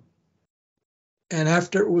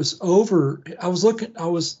after it was over, I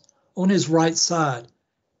was on his right side,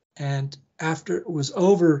 and after it was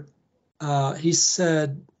over, he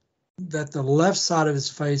said that the left side of his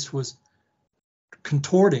face was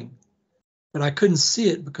contorting, but I couldn't see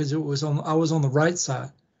it because I was on the right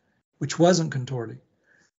side, which wasn't contorting.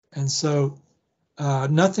 And so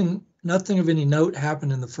nothing of any note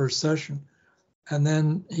happened in the first session. And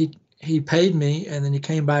then he paid me, and then he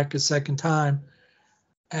came back a second time.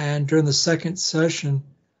 And during the second session,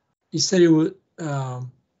 he said he would.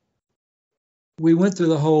 We went through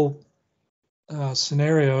the whole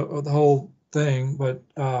scenario or the whole thing, but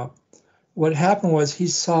what happened was he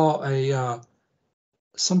saw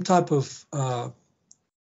some type of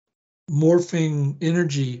morphing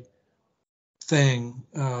energy thing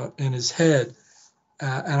in his head,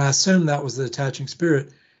 and I assumed that was the attaching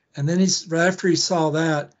spirit. And then right after he saw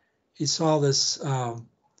that, he saw this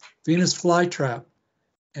Venus flytrap,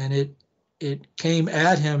 and it came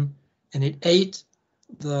at him, and it ate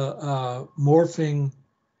the morphing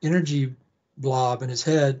energy blob in his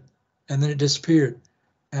head, and then it disappeared.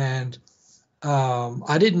 And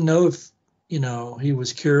I didn't know if he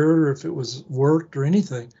was cured or if it was worked or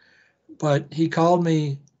anything, but he called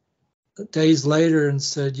me days later and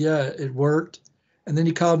said, yeah, it worked. And then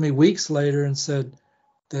he called me weeks later and said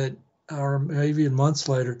that, or maybe months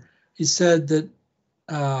later, he said that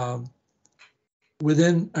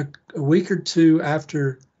within a week or two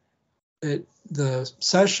after the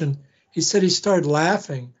session, he said he started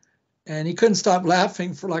laughing, and he couldn't stop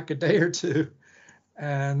laughing for like a day or two.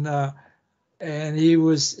 And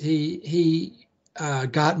he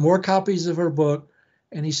got more copies of her book,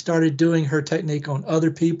 and he started doing her technique on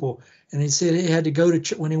other people. And he said he had to go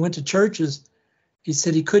to when he went to churches, he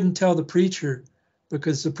said he couldn't tell the preacher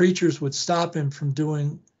because the preachers would stop him from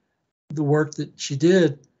doing the work that she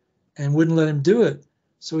did and wouldn't let him do it.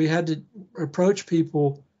 So he had to approach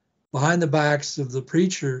people behind the backs of the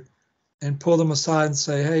preacher and pull them aside and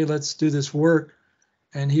say, hey, let's do this work.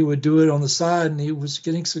 And he would do it on the side, and he was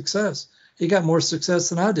getting success. He got more success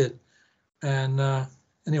than I did. And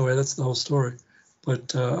anyway, that's the whole story.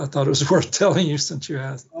 But I thought it was worth telling you since you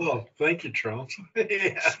asked. Oh, thank you, Charles.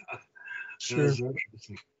 Yeah. Sure.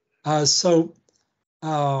 So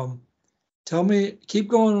tell me, keep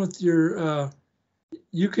going with your,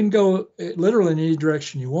 you can go literally in any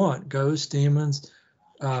direction you want. Ghosts, demons,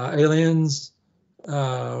 aliens,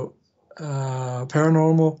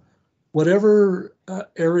 paranormal, whatever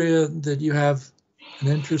area that you have an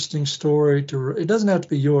interesting story to, it doesn't have to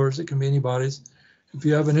be yours, it can be anybody's. If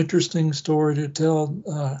you have an interesting story to tell,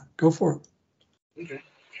 go for it. Okay.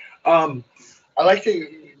 I'd like to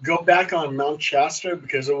go back on Mount Shasta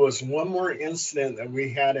because there was one more incident that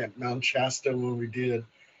we had at Mount Shasta when we did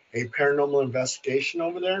a paranormal investigation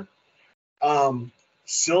over there.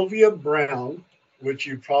 Sylvia Brown, which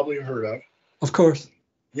you probably heard of. Of course.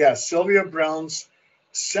 Yeah, Sylvia Brown's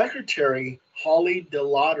secretary, Holly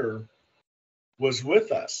DeLauder, was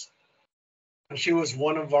with us. She was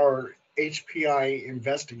one of our HPI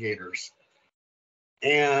investigators.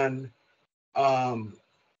 And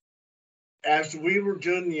as we were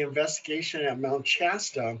doing the investigation at Mount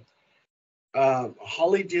Shasta,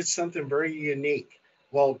 Holly did something very unique.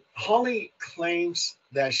 Well, Holly claims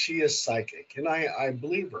that she is psychic, and I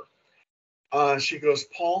believe her. She goes,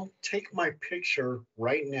 Paul, take my picture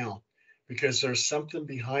right now because there's something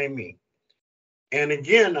behind me. And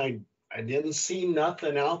again, I didn't see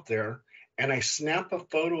nothing out there. And I snap a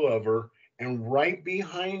photo of her, and right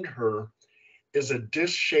behind her is a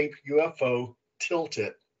disc-shaped UFO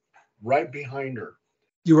tilted right behind her.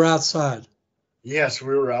 You were outside? Yes,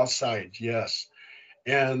 we were outside, yes.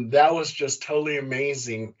 And that was just totally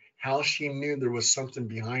amazing how she knew there was something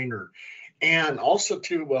behind her. And also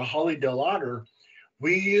to Holly DeLauder,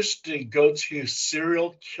 we used to go to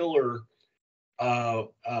serial killer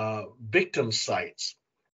victim sites.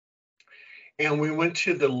 And we went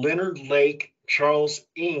to the Leonard Lake Charles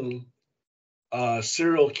Ng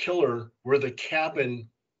serial killer where the cabin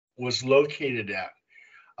was located at.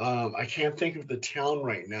 I can't think of the town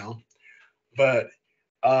right now, but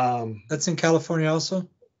that's in California also?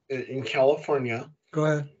 In California. Go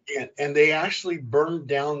ahead. And they actually burned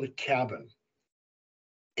down the cabin.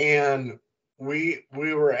 And we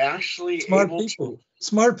were actually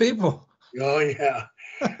Smart people. Oh, yeah.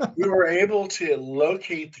 We were able to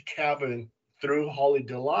locate the cabin through Holly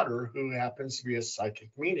DeLauder, who happens to be a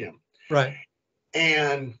psychic medium. Right.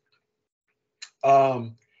 And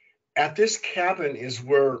at this cabin is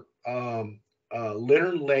where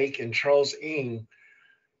Leonard Lake and Charles Ng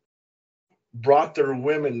brought their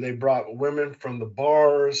women. They brought women from the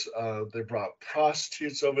bars. They brought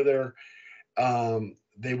prostitutes over there.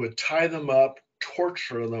 They would tie them up,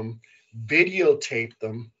 torture them, videotape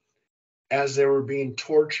them as they were being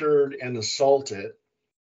tortured and assaulted.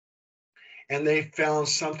 And they found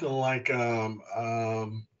something like, I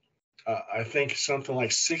think something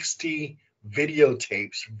like 60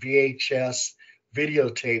 videotapes, VHS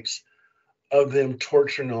videotapes of them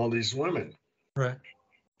torturing all these women. Right.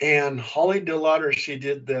 And Holly DeLauder, she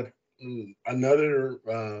did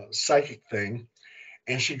another psychic thing.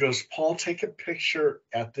 And she goes, Paul, take a picture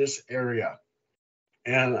at this area.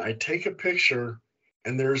 And I take a picture,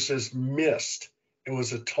 and there's this mist. It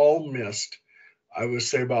was a tall mist. I would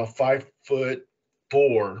say about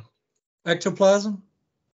 5'4". Ectoplasm?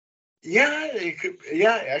 Yeah, it could.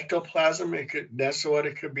 Yeah, ectoplasm. It could. That's what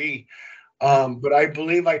it could be. But I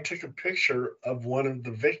believe I took a picture of one of the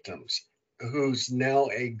victims, who's now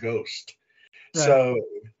a ghost. Right. So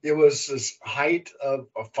it was this height of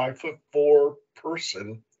a 5'4"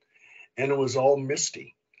 person, and it was all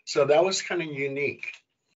misty. So that was kind of unique.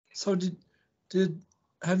 So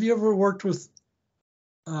have you ever worked with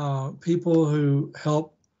people who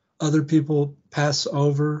help other people pass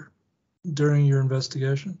over during your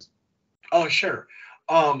investigations? Oh, sure.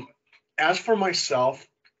 As for myself,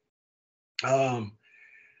 my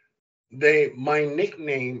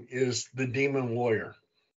nickname is the Demon Warrior.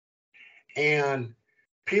 And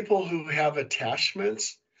people who have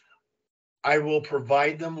attachments, I will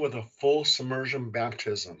provide them with a full submersion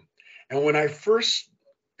baptism. And when I first,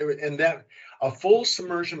 a full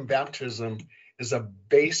submersion baptism is a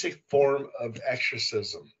basic form of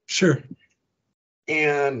exorcism. Sure.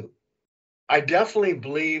 And I definitely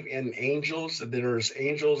believe in angels. There's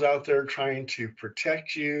angels out there trying to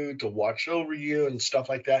protect you, to watch over you and stuff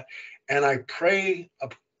like that. And I pray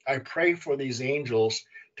for these angels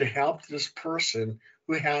to help this person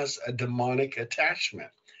who has a demonic attachment.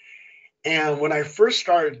 And when I first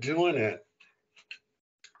started doing it,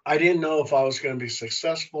 I didn't know if I was going to be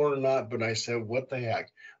successful or not, but I said, what the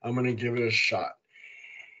heck? I'm going to give it a shot.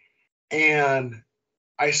 And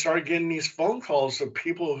I started getting these phone calls of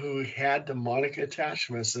people who had demonic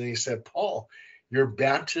attachments, and they said, Paul, your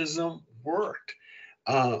baptism worked.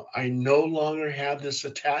 I no longer have this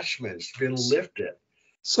attachment. It's been lifted.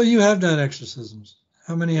 So you have done exorcisms.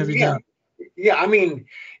 How many have you done?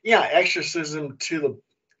 Yeah, exorcism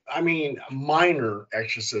minor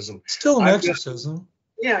exorcism. Still an exorcism.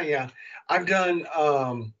 Yeah. I've done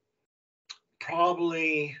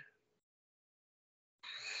probably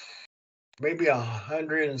maybe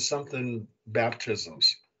 100 and something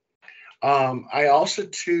baptisms. I also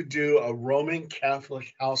too do a Roman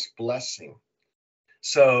Catholic house blessing.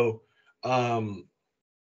 So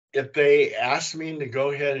if they ask me to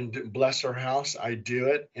go ahead and bless our house, I do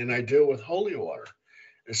it, and I do it with holy water.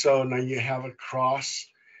 And so now you have a cross,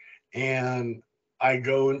 and I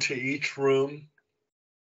go into each room.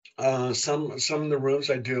 Some of the rooms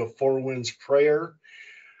I do a four winds prayer.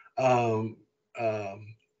 I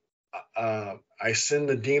send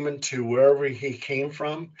the demon to wherever he came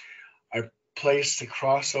from. I place the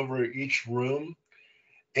cross over each room,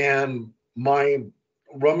 and my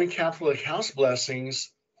Roman Catholic house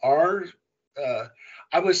blessings are,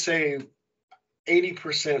 I would say,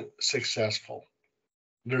 80% successful.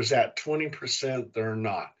 There's that 20% that are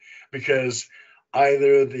not, because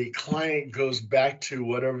either the client goes back to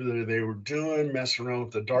whatever they were doing, messing around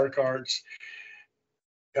with the dark arts,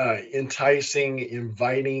 enticing,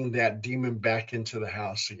 inviting that demon back into the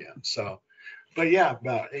house again. So, but yeah,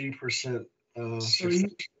 about 80%.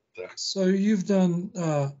 So you've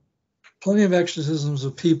done plenty of exorcisms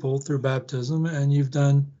of people through baptism, and you've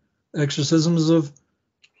done exorcisms of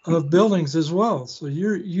buildings as well. So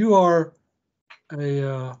you are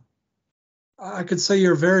I could say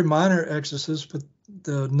you're a very minor exorcist, but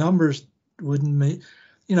the numbers wouldn't make,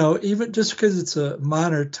 even just because it's a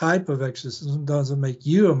minor type of exorcism doesn't make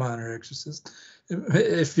you a minor exorcist.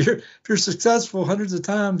 If you're successful hundreds of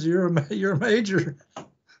times, you're a major.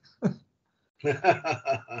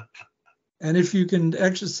 And if you can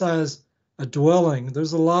exorcise a dwelling,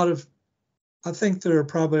 I think there are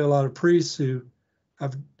probably a lot of priests who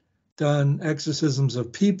have done exorcisms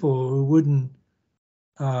of people who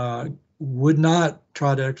would not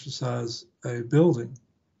try to exorcise a building,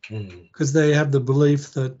 because they have the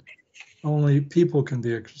belief that only people can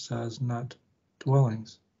be exorcised, not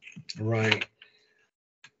dwellings. Right.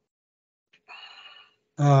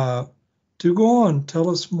 To go on, tell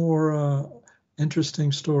us more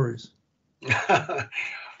interesting stories.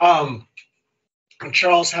 um,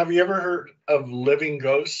 Charles, have you ever heard of living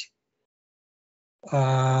ghosts?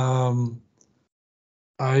 Um,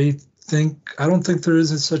 I don't think there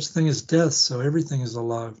is such thing as death, so everything is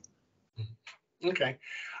alive. Okay.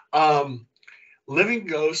 Um, living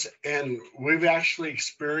ghosts, and we've actually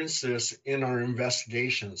experienced this in our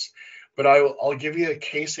investigations. But I'll give you a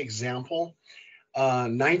case example.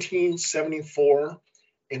 1974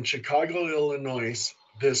 in Chicago, Illinois,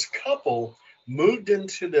 this couple moved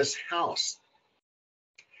into this house.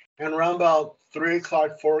 And around about 3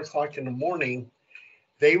 o'clock, 4 o'clock in the morning,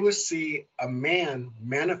 they would see a man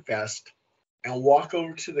manifest and walk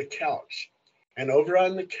over to the couch. And over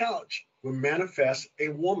on the couch would manifest a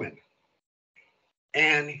woman.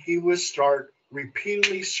 And he would start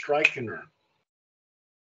repeatedly striking her.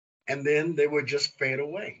 And then they would just fade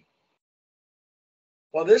away.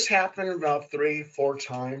 Well, this happened about 3, 4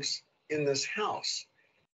 times in this house.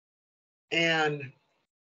 And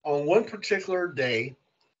on one particular day,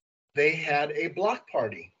 they had a block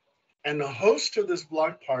party. And the host of this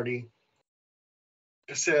block party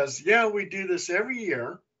says, yeah, we do this every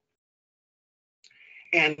year.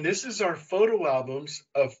 And this is our photo albums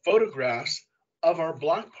of photographs of our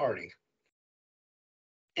block party.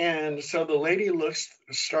 And so the lady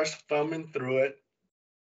starts thumbing through it.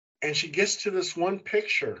 And she gets to this one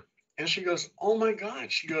picture. And she goes, oh my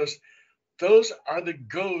God. She goes, those are the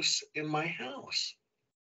ghosts in my house.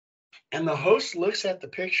 And the host looks at the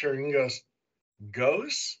picture and goes,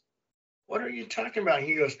 ghosts? What are you talking about?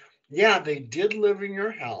 He goes, yeah, they did live in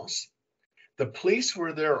your house. The police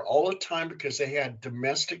were there all the time because they had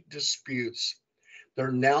domestic disputes.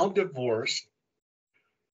 They're now divorced.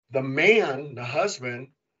 The man, the husband,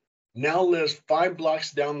 now lives 5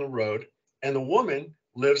 blocks down the road, and the woman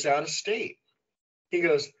lives out of state. He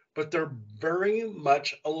goes, but they're very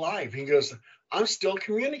much alive. He goes, I'm still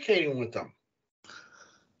communicating with them.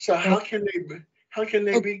 So how can they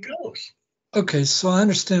be ghosts? Okay, so I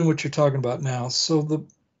understand what you're talking about now. So the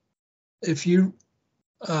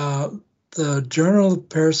Journal of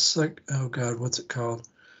Parapsych, oh God, what's it called?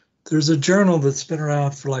 There's a journal that's been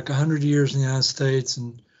around for like 100 years in the United States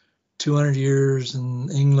and 200 years in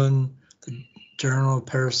England, the Journal of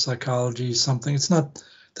Parapsychology, something. That's not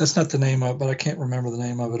the name of it, but I can't remember the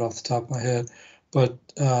name of it off the top of my head. But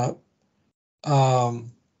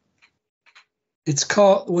it's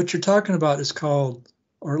called, what you're talking about is called,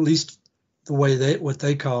 or at least the way what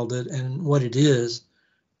they called it, and what it is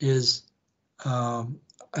it's an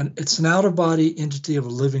out-of-body entity of a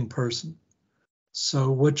living person. So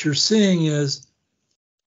what you're seeing is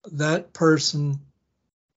that person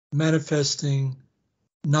manifesting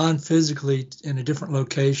non-physically in a different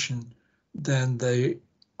location than they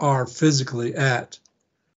are physically at.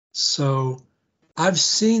 So I've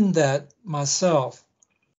seen that myself.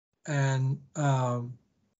 And how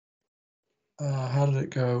did it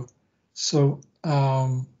go? So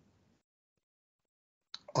I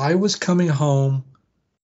was coming home.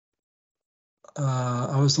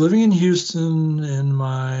 I was living in Houston in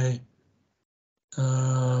my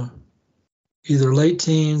either late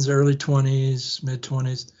teens, early 20s, mid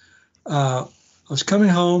 20s. I was coming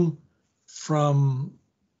home from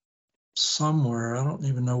somewhere. I don't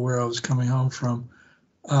even know where I was coming home from.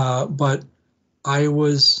 But I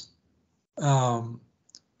was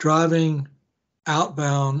driving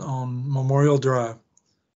outbound on Memorial Drive,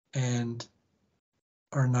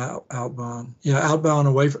 or not outbound, outbound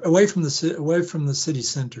away from the city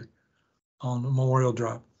center on Memorial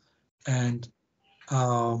Drive, and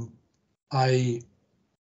I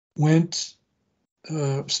went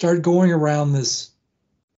started going around this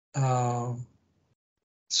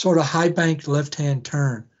sort of high banked left hand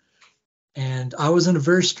turn, and I was in a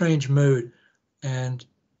very strange mood, and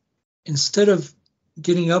instead of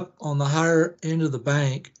getting up on the higher end of the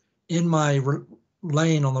bank in my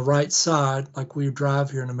lane on the right side, like we drive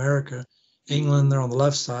here in America, England, they're on the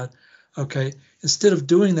left side. Okay. Instead of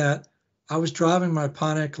doing that, I was driving my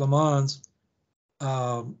Pontiac Le Mans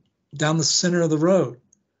down the center of the road.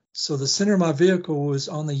 So the center of my vehicle was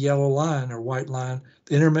on the yellow line or white line,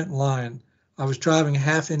 the intermittent line. I was driving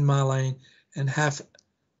half in my lane and half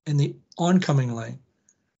in the oncoming lane.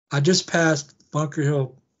 I just passed Bunker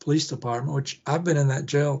Hill Police Department, which I've been in that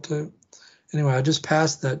jail too. Anyway, I just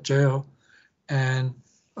passed that jail, and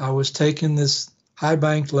I was taking this high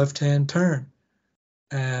banked left hand turn,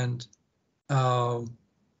 and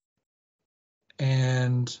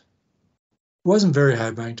it wasn't very high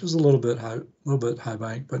banked. It was a little bit high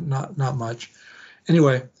banked, but not much.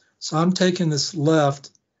 Anyway, so I'm taking this left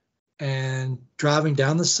and driving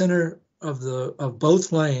down the center of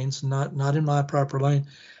both lanes, not in my proper lane,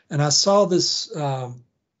 and I saw this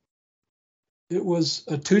it was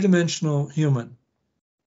a two-dimensional human,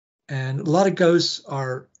 and a lot of ghosts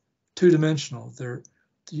are two-dimensional. They're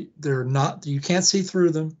not, you can't see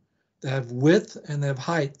through them. They have width and they have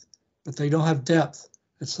height, but they don't have depth.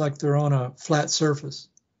 It's like they're on a flat surface.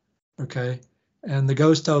 Okay. And the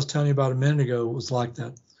ghost I was telling you about a minute ago was like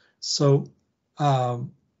that. So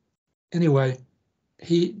anyway,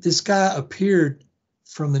 this guy appeared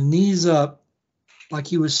from the knees up, like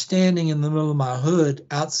he was standing in the middle of my hood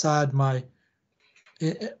outside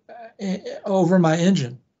over my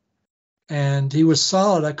engine. And he was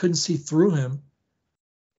solid. I couldn't see through him.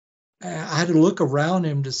 I had to look around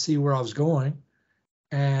him to see where I was going,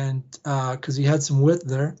 and because he had some width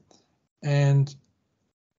there, and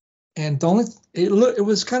the only it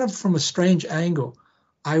was kind of from a strange angle.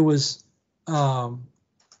 I was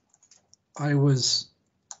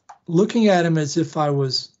looking at him as if I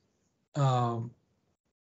was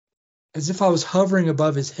hovering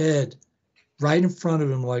above his head, right in front of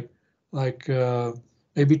him, like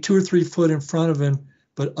maybe 2 or 3 foot in front of him,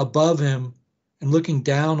 but above him and looking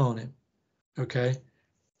down on him. Okay.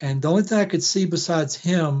 And the only thing I could see besides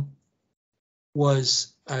him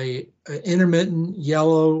was a intermittent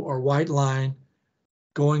yellow or white line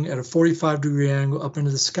going at a 45-degree angle up into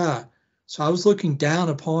the sky. So I was looking down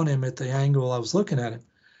upon him at the angle I was looking at him.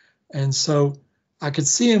 And so I could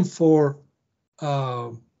see him for,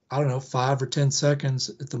 I don't know, 5 or 10 seconds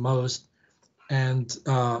at the most. And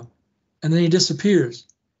then he disappears.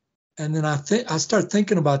 And then I start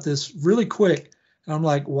thinking about this really quick. And I'm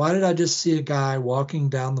like, why did I just see a guy walking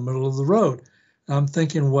down the middle of the road? And I'm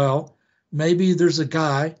thinking, well, maybe there's a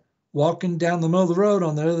guy walking down the middle of the road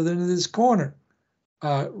on the other end of this corner,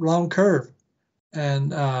 long curve.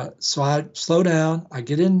 And so I slow down, I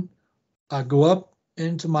get in, I go up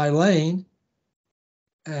into my lane,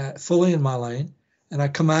 fully in my lane, and I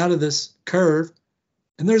come out of this curve,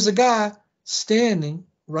 and there's a guy standing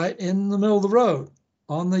right in the middle of the road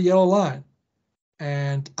on the yellow line.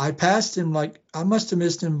 And I passed him, like I must have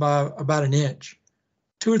missed him by about an inch,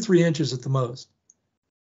 2 or 3 inches at the most.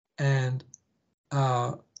 And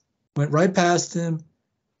went right past him,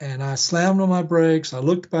 and I slammed on my brakes. I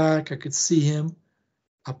looked back, I could see him.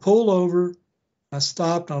 I pulled over, I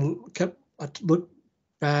stopped, I looked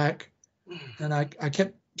back, and I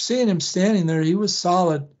kept seeing him standing there. He was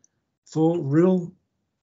solid, full, real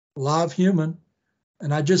live human.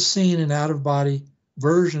 And I just seen an out-of-body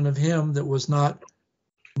version of him that was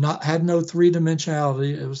had no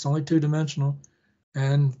three-dimensionality. It was only two-dimensional,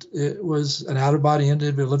 and it was an out-of-body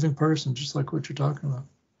entity, a living person, just like what you're talking about.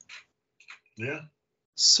 Yeah.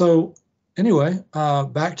 So anyway,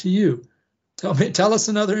 back to you. Tell us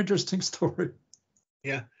another interesting story.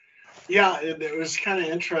 Yeah, it was kind of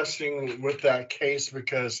interesting with that case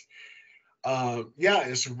because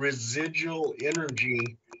it's residual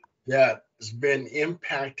energy that has been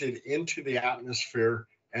impacted into the atmosphere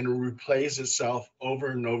and replays itself over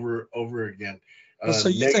and over again. So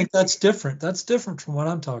you think that's different? That's different from what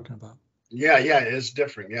I'm talking about. Yeah, it's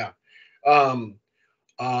different. Yeah,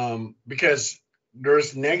 because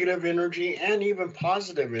there's negative energy and even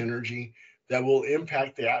positive energy that will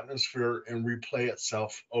impact the atmosphere and replay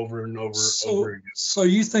itself over and over again. So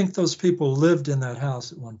you think those people lived in that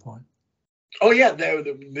house at one point? Oh yeah,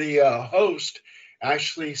 the host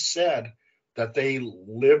actually said that they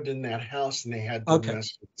lived in that house and they had domestic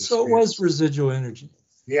experience. So it was residual energy.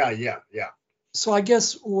 Yeah. So I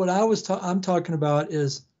guess what I'm talking about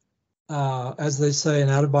is, as they say, an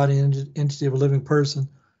out-of-body entity of a living person,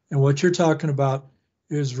 and what you're talking about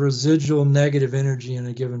is residual negative energy in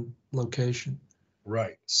a given location.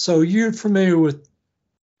 Right. So you're familiar with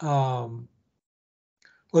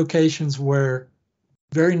locations where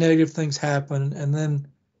very negative things happen, and then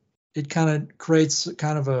it kind of creates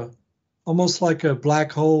kind of almost like a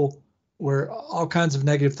black hole where all kinds of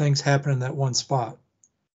negative things happen in that one spot.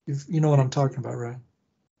 You know what I'm talking about, right?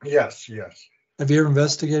 Yes. Have you ever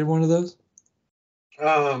investigated one of those?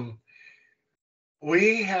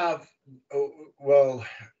 We have. Well,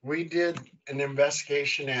 we did an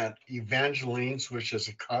investigation at Evangeline's, which is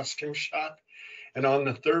a costume shop, and on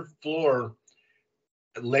the 3rd floor,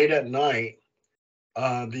 late at night,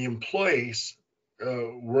 the employees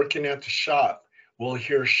working at the shop will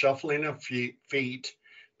hear shuffling of feet.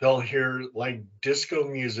 They'll hear like disco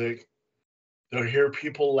music. They'll hear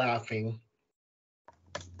people laughing.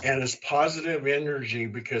 And it's positive energy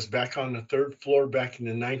because back on the 3rd floor, back in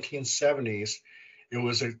the 1970s, it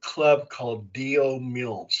was a club called D.O.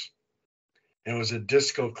 Mills. And it was a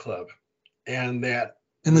disco club. And that...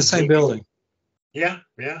 In the same building? Yeah.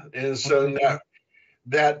 And so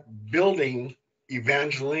that building,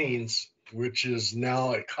 Evangeline's, which is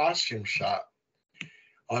now a costume shop,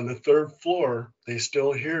 on the third floor, they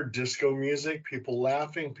still hear disco music, people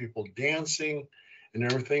laughing, people dancing, and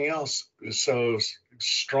everything else. So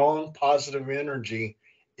strong positive energy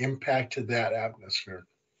impacted that atmosphere.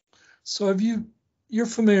 So you're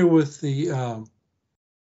familiar with the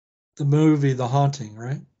movie The Haunting,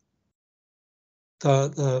 right?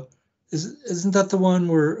 Isn't that the one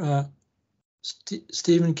where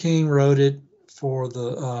Stephen King wrote it for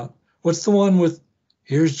the what's the one with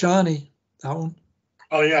Here's Johnny? That one?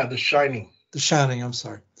 Oh yeah, The Shining. The Shining, I'm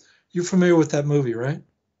sorry. You're familiar with that movie, right?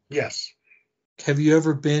 Yes. Have you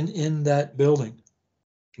ever been in that building?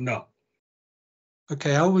 No.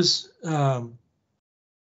 Okay, I was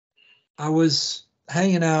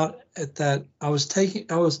hanging out at that. I was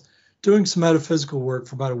doing some metaphysical work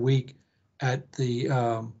for about a week at the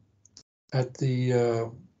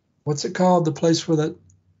what's it called? The place where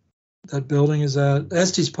that building is at?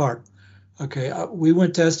 Estes Park. Okay, we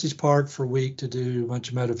went to Estes Park for a week to do a bunch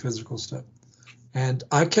of metaphysical stuff, and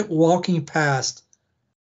I kept walking past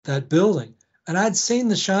that building, and I'd seen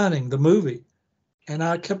The Shining, the movie, and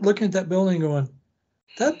I kept looking at that building, going,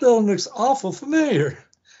 "That building looks awful familiar,"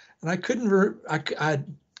 and I couldn't. I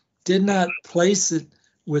did not place it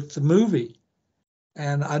with the movie,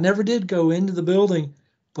 and I never did go into the building.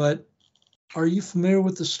 But are you familiar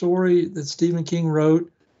with the story that Stephen King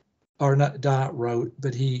wrote, or not wrote,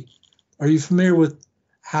 but are you familiar with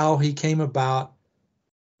how he came about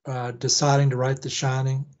deciding to write The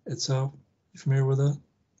Shining itself? You familiar with that?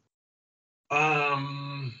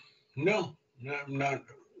 No, I'm not.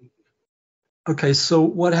 Okay, so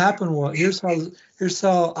what happened was here's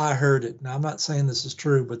how I heard it. Now I'm not saying this is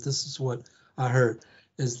true, but this is what I heard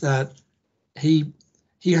is that he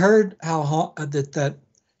heard he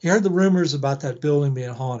heard the rumors about that building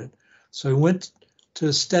being haunted. So he went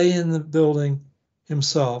to stay in the building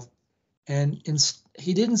himself, and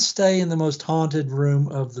he didn't stay in the most haunted room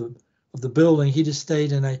of the building. He just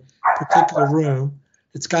stayed in a particular room.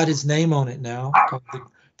 It's got his name on it now, called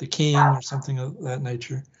the King or something of that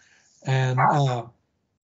nature. And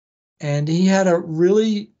he had a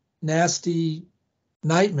really nasty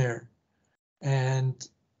nightmare, and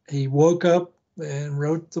he woke up and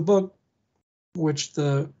wrote the book, which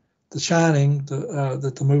the Shining,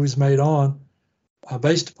 that the movie's made on,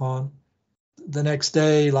 based upon. The next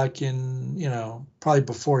day, like in probably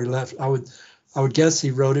before he left, I would guess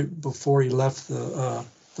he wrote it before he left the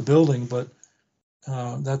building, but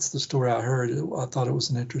that's the story I heard. I thought it was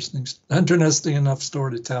an interesting enough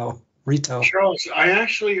story to retell. Charles, I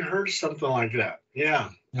actually heard something like that. Yeah.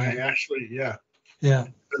 Yeah. Yeah.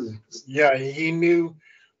 Yeah, he knew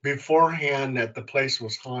beforehand that the place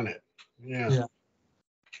was haunted. Yeah.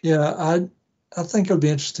 Yeah. I think it'll be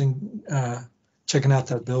interesting checking out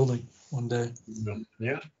that building one day.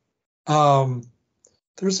 Yeah.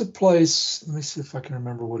 There's a place. Let me see if I can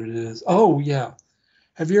remember what it is. Oh yeah.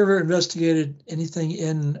 Have you ever investigated anything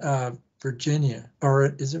in Virginia, or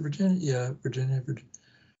is it Virginia? Yeah, Virginia.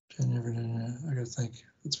 I gotta think.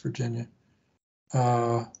 It's Virginia.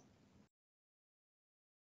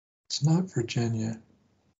 It's not Virginia.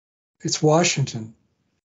 It's Washington.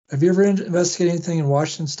 Have you ever investigated anything in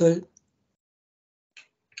Washington State?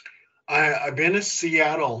 I've been to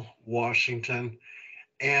Seattle, Washington,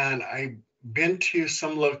 and I've been to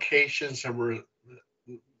some locations that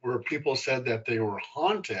where people said that they were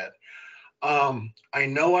haunted. I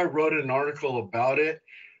know I wrote an article about it,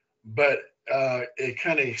 but it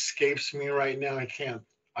kind of escapes me right now. I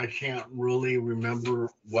can't really remember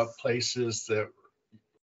what places that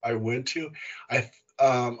I went to. I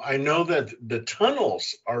know that the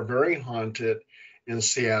tunnels are very haunted in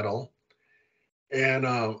Seattle, and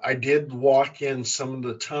I did walk in some of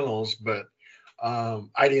the tunnels, but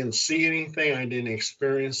I didn't see anything. I didn't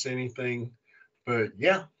experience anything. But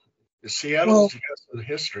yeah, Seattle's got some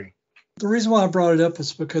history. The reason why I brought it up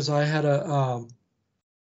is because I had a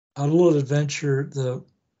little adventure.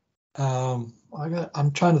 I'm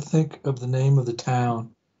trying to think of the name of the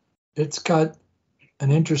town. It's got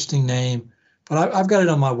an interesting name, but I've got it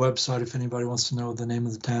on my website if anybody wants to know the name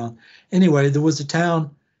of the town. Anyway, there was a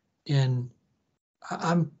town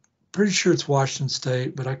I'm pretty sure it's Washington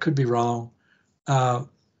State, but I could be wrong.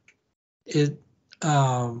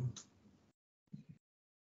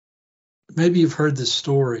 Maybe you've heard this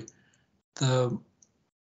story.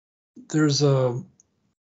 There's a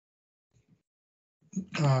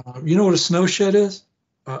you know what a snow shed is?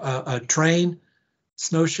 A train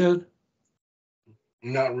snow shed?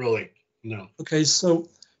 Not really. No. Okay, so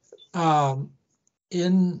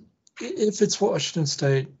if it's Washington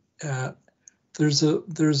State, there's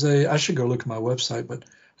a I should go look at my website, but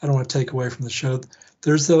I don't want to take away from the show.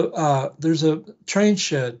 There's a train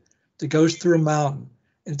shed that goes through a mountain,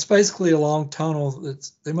 It's basically a long tunnel.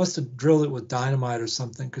 They must have drilled it with dynamite or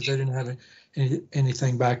something, because they didn't have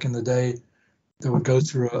anything back in the day that would go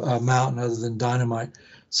through a mountain other than dynamite.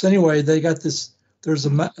 So anyway, they got this. There's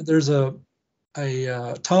a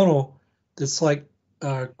tunnel that's like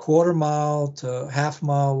a quarter mile to half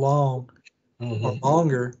mile long or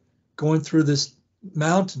longer, going through this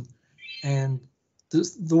mountain. And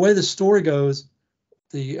the way the story goes,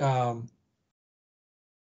 the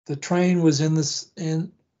train was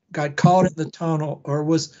got caught in the tunnel, or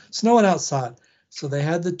was snowing outside. So they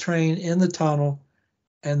had the train in the tunnel,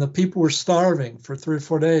 and the people were starving for 3 or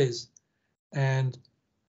 4 days. And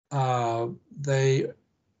they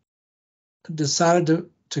decided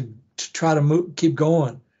to try to keep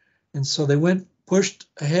going. And so they pushed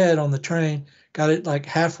ahead on the train, got it like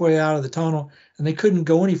halfway out of the tunnel, and they couldn't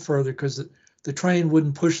go any further because the train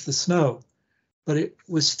wouldn't push the snow. But it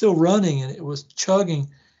was still running, and it was chugging,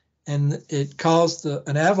 and it caused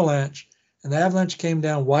an avalanche. And the avalanche came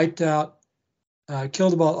down, wiped out,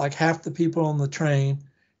 killed about like half the people on the train,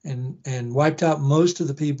 and wiped out most of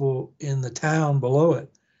the people in the town below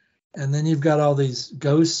it. And then you've got all these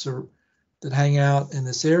ghosts that hang out in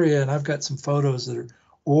this area, and I've got some photos that are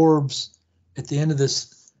orbs at the end of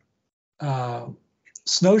this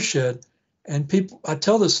snow shed. And I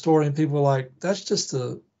tell this story, and people are like, that's just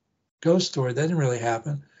a ghost story. That didn't really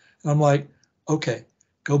happen. And I'm like, okay,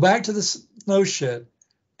 go back to the snow shed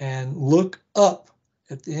and look up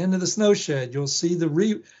at the end of the snow shed. You'll see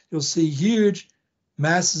huge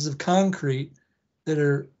masses of concrete that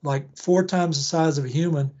are like 4 times the size of a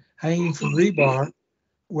human, hanging from rebar,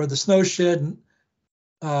 where the snow shed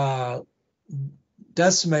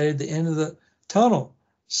decimated the end of the tunnel.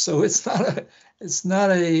 So it's not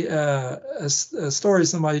a story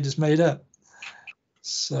somebody just made up.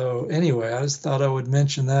 So anyway, I just thought I would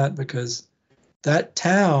mention that, because that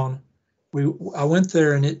town, I went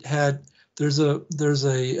there, and it had there's a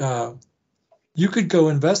you could go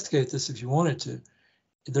investigate this if you wanted to.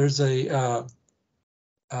 There's a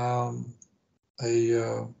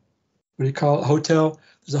what do you call it? Hotel.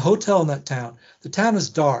 There's a hotel in that town. The town is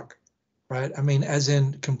dark, right? I mean, as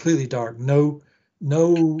in completely dark. No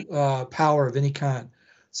power of any kind.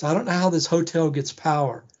 So I don't know how this hotel gets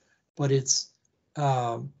power, but it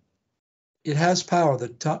has power.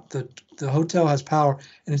 The hotel has power,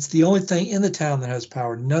 and it's the only thing in the town that has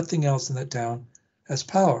power. Nothing else in that town has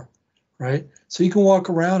power, right? So you can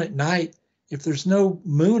walk around at night. If there's no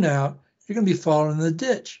moon out, you're going to be falling in the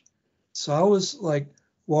ditch. So I was like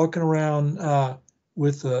walking around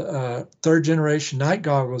with a 3rd generation night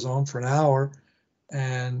goggles on for an hour,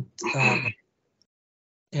 and I'm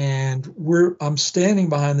standing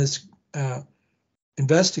behind this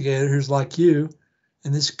investigator who's like you,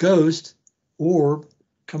 and this ghost orb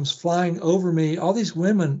comes flying over me. All these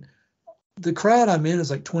women, the crowd I'm in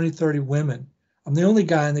is like 20, 30 women. I'm the only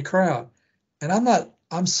guy in the crowd, and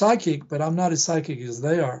I'm psychic, but I'm not as psychic as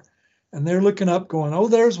they are. And they're looking up going, oh,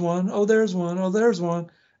 there's one, oh, there's one, oh, there's one.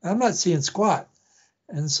 And I'm not seeing squat.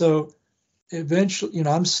 And so eventually,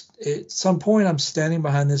 at some point, I'm standing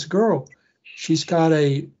behind this girl. She's got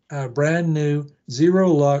a brand new 0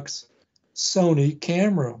 lux Sony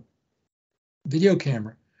camera, video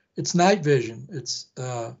camera. It's night vision. It's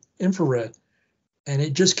infrared. And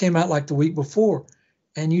it just came out like the week before.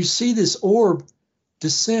 And you see this orb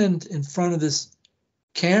descend in front of this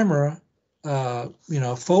camera,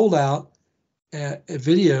 fold out a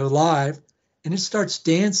video live, and it starts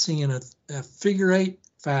dancing in a figure 8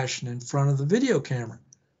 fashion in front of the video camera,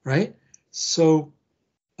 right? So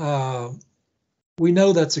we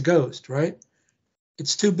know that's a ghost, right?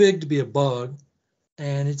 It's too big to be a bug,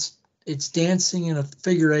 and it's dancing in a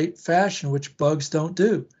figure 8 fashion, which bugs don't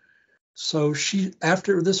do. So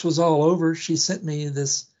after this was all over, she sent me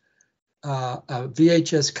this a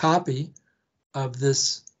VHS copy of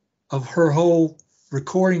her whole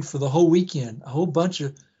recording for the whole weekend. A whole bunch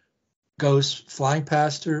of ghosts flying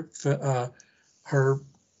past her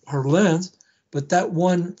lens, but that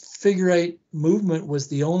one figure 8 movement was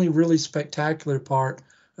the only really spectacular part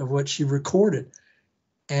of what she recorded.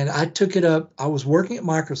 And I took it up. I was working at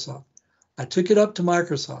Microsoft. I took it up to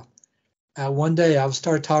Microsoft. One day I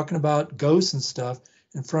started talking about ghosts and stuff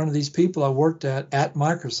in front of these people I worked at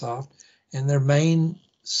Microsoft in their main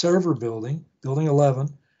server building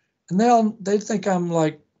 11. And they think I'm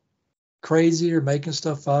like crazy or making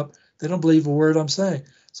stuff up. They don't believe a word I'm saying.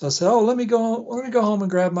 So I said, oh, let me go home and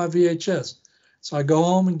grab my VHS. So I go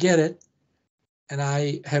home and get it. And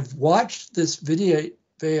I have watched this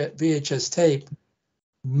VHS tape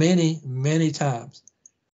many, many times.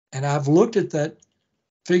 And I've looked at that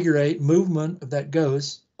figure 8 movement of that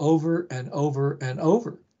ghost over and over and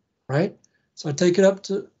over, right? So I take it up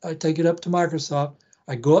to Microsoft.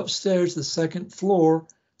 I go upstairs to the second floor.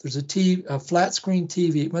 There's a flat screen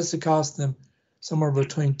TV. It must have cost them somewhere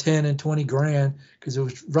between 10 and 20 grand because it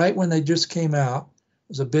was right when they just came out. It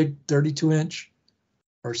was a big 32-inch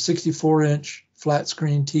or 64-inch flat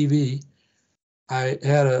screen TV. I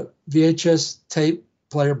had a VHS tape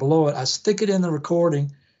player below it. I stick it in the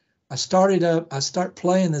recording. I start it up. I start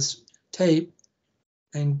playing this tape,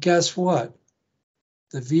 and guess what?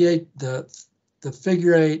 The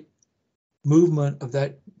figure eight movement of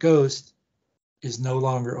that ghost is no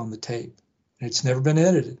longer on the tape. It's never been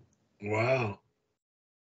edited. Wow.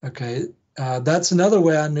 Okay, that's another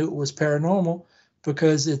way I knew it was paranormal,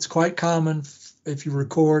 because it's quite common if you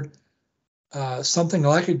record something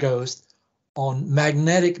like a ghost on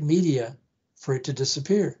magnetic media for it to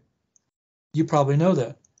disappear. You probably know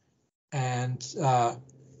that. And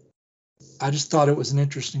I just thought it was an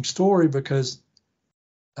interesting story because,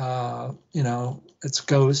 it's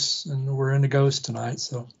ghosts and we're into ghosts tonight.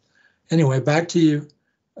 So anyway, back to you.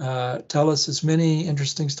 Tell us as many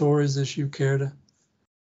interesting stories as you care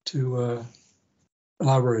to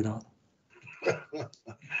elaborate on.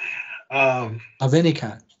 Of any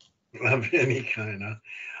kind. Of any kind.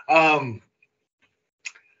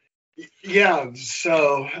 Yeah,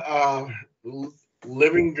 so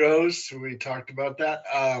living ghosts, we talked about that.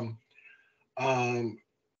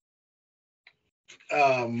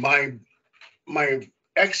 My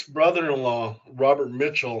ex-brother-in-law, Robert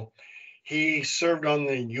Mitchell, he served on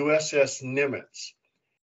the USS Nimitz.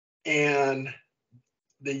 And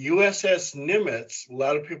the USS Nimitz, a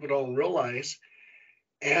lot of people don't realize,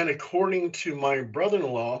 and according to my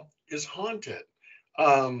brother-in-law, is haunted.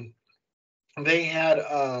 They had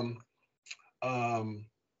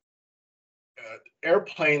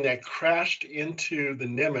airplane that crashed into the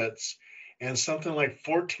Nimitz, and something like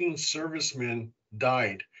 14 servicemen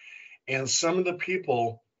died. And some of the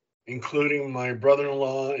people, including my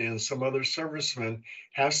brother-in-law and some other servicemen,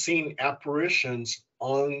 have seen apparitions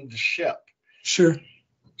on the ship. Sure.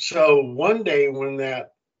 So one day when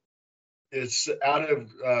that is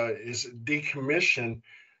is decommissioned,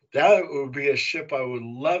 that would be a ship I would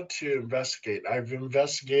love to investigate. I've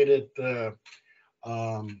investigated the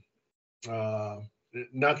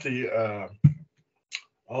not the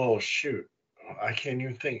oh shoot, I can't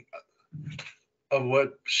even think of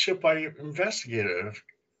what ship I investigated.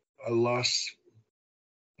 I lost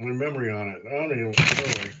my memory on it. I don't even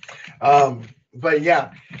know. But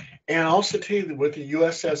yeah, and also too with the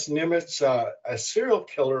USS Nimitz, a serial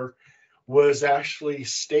killer was actually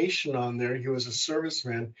stationed on there. He was a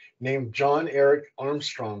serviceman named John Eric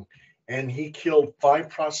Armstrong, and he killed 5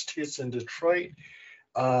 prostitutes in Detroit.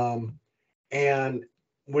 And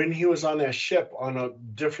when he was on that ship on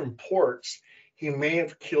different ports, he may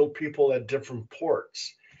have killed people at different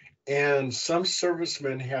ports. And some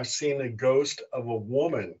servicemen have seen a ghost of a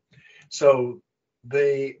woman. So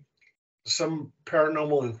some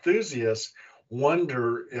paranormal enthusiasts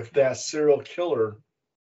wonder if that serial killer,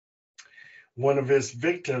 one of his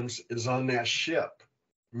victims, is on that ship.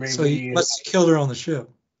 Maybe so he must have killed her on the ship.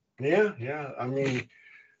 Yeah. I mean,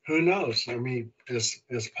 who knows? I mean,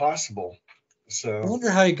 it's possible. So I wonder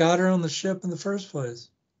how he got her on the ship in the first place.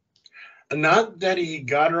 Not that he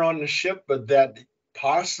got her on the ship, but that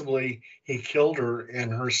possibly he killed her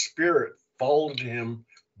and her spirit followed him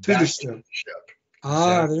to the ship.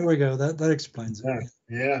 Ah, exactly. There we go. That explains it.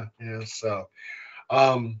 Yeah. So,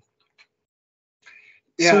 So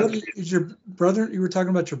what is your brother? You were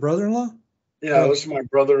talking about your brother-in-law? Yeah, it was my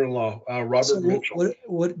brother-in-law, Robert Mitchell.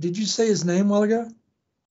 What did you say his name a while ago?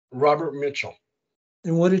 Robert Mitchell.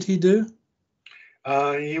 And what did he do?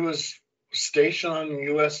 He was stationed on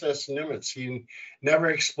USS Nimitz. He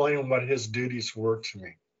never explained what his duties were to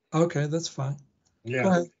me. Okay, that's fine. Yeah. Go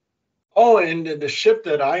ahead. Oh, and the ship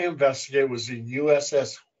that I investigated was the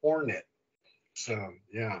USS Hornet. So,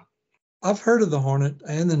 yeah. I've heard of the Hornet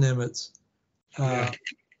and the Nimitz.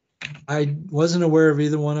 I wasn't aware of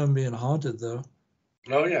either one of them being haunted, though.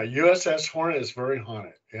 Oh, yeah. USS Hornet is very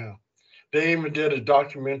haunted. Yeah. They even did a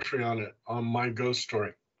documentary on it, on My Ghost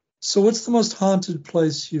Story. So what's the most haunted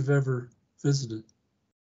place you've ever visited?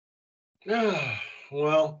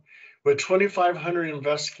 Well, with 2,500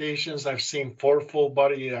 investigations, I've seen 4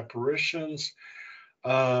 full-body apparitions.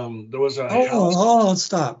 There was a house. Hold on,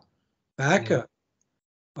 stop. Back up.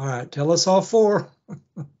 All right, tell us all 4.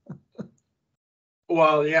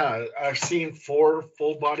 Well, yeah, I've seen 4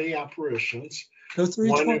 full-body apparitions. Go through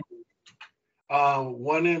each one.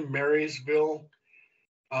 One in Marysville,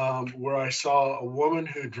 where I saw a woman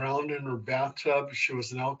who drowned in her bathtub. She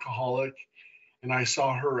was an alcoholic, and I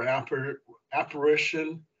saw her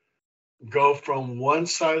apparition go from one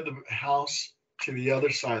side of the house to the other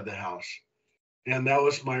side of the house. And that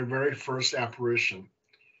was my very first apparition.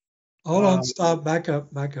 Hold on, stop, back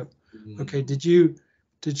up. Okay, did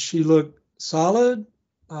she look solid?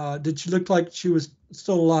 Did she look like she was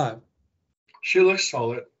still alive? She looks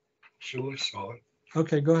solid.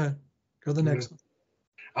 Okay, go ahead. Go to the next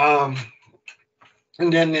one.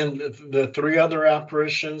 And then in the three other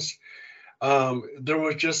apparitions, there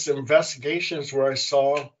was just investigations where I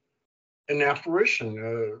saw an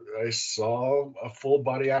apparition. I saw a full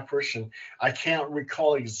body apparition. I can't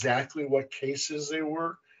recall exactly what cases they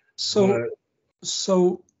were. So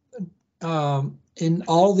in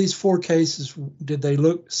all these four cases, did they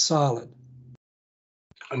look solid?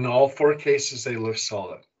 In all four cases, they looked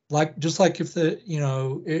solid. Just like if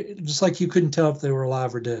just like you couldn't tell if they were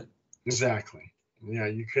alive or dead. Exactly. Yeah,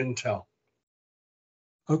 you couldn't tell.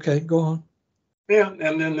 Okay, go on. Yeah,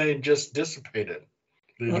 and then they just dissipated.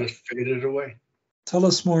 They just faded away. Tell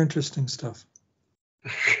us more interesting stuff.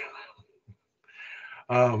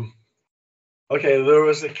 Okay, there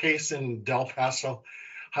was a case in Del Paso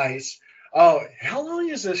Heights. Oh, how long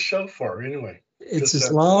is this show for anyway? It's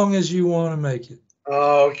as long as you want to make it.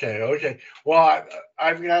 Oh, okay. Well,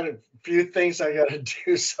 I've got a few things I got to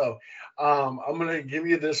do, so I'm going to give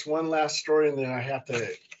you this one last story, and then I have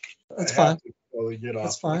to. That's fine. Totally get off.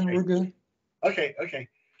 That's fine. Okay. We're good. Okay.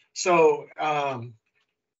 So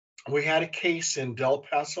we had a case in Del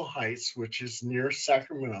Paso Heights, which is near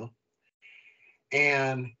Sacramento,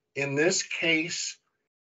 and in this case,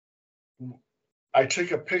 I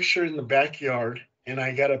took a picture in the backyard, and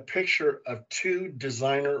I got a picture of two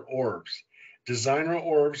designer orbs. Designer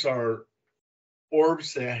orbs are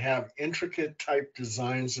orbs that have intricate type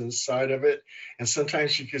designs inside of it, and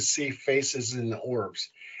sometimes you can see faces in the orbs.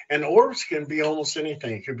 And orbs can be almost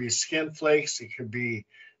anything. It could be skin flakes, it could be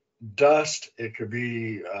dust, it could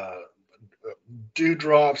be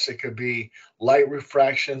dewdrops, it could be light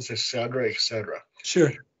refractions, etc., etc.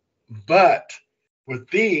 Sure. But with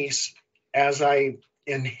these, as I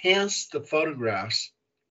enhance the photographs,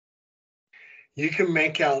 you can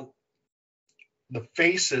make out the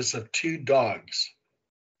faces of two dogs.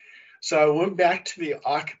 So I went back to the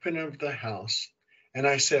occupant of the house and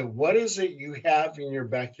I said, "What is it you have in your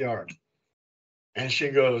backyard?" And she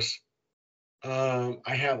goes, "I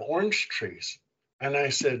have orange trees." And I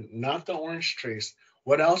said, "Not the orange trees.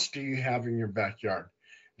 What else do you have in your backyard?"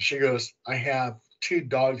 And she goes, "I have two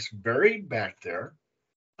dogs buried back there."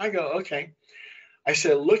 I go, "Okay." I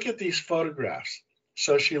said, "Look at these photographs."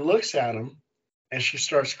 So she looks at them and she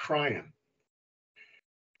starts crying.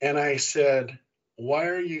 And I said, "Why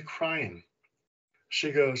are you crying?"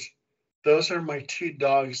 She goes, "Those are my two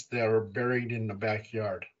dogs that are buried in the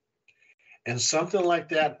backyard." And something like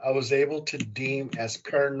that I was able to deem as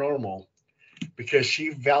paranormal because she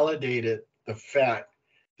validated the fact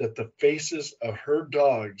that the faces of her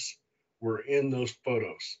dogs were in those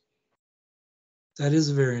photos. That is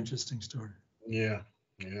a very interesting story. Yeah.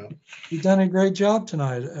 You've done a great job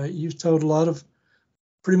tonight. You've told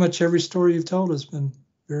pretty much every story you've told has been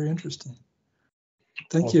very interesting.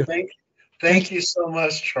 Thank you. Thank you so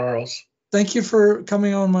much, Charles. Thank you for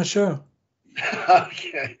coming on my show.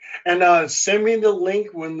 Okay. And send me the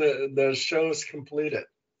link when the show is completed.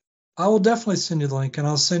 I will definitely send you the link, and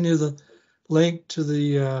I'll send you the link to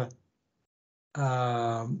the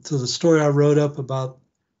story I wrote up about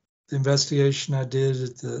the investigation I did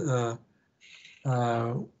at the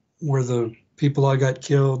where the people I got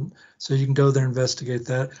killed, so you can go there and investigate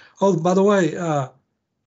that. Oh, by the way,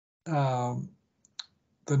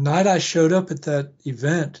 the night I showed up at that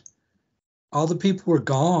event, all the people were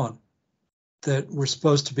gone that were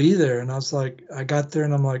supposed to be there. And I was like, I got there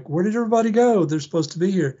and I'm like, where did everybody go? They're supposed to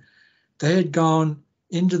be here. They had gone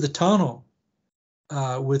into the tunnel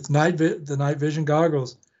with the night vision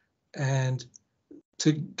goggles, and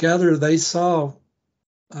together they saw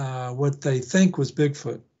what they think was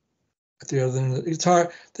Bigfoot at the other end. It's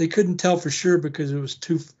hard. They couldn't tell for sure because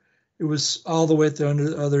it was all the way at the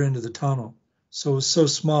other end of the tunnel. So it was so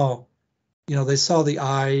small. They saw the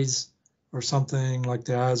eyes or something, like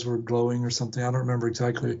the eyes were glowing or something. I don't remember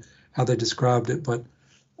exactly how they described it, but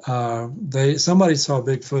somebody saw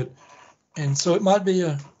Bigfoot, and so it might be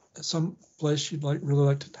some place you'd really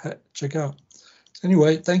like to check out.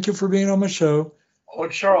 Anyway, thank you for being on my show. Oh,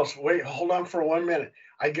 Charles, wait, hold on for 1 minute.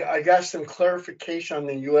 I got some clarification on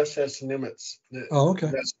the USS Nimitz. Okay.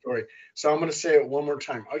 That story. So I'm going to say it one more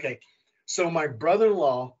time. Okay. So my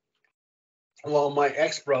brother-in-law, my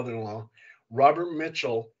ex-brother-in-law, Robert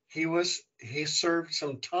Mitchell, he served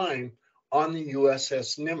some time on the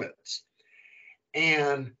USS Nimitz.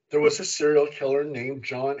 And there was a serial killer named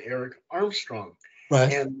John Eric Armstrong.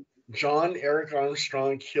 Right. And John Eric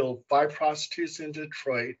Armstrong killed 5 prostitutes in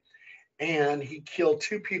Detroit, and he killed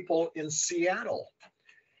 2 people in Seattle.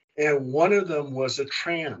 And one of them was a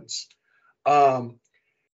trans.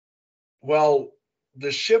 Well,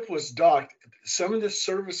 the ship was docked. Some of the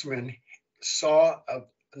servicemen saw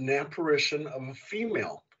an apparition of a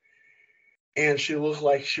female, and she looked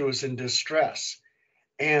like she was in distress.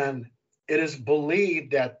 And it is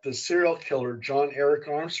believed that the serial killer, John Eric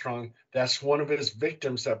Armstrong, that's one of his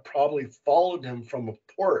victims that probably followed him from a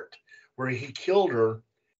port where he killed her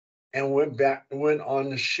and went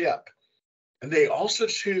on the ship. And they also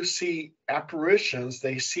too see apparitions.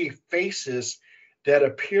 They see faces that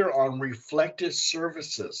appear on reflected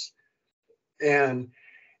surfaces, and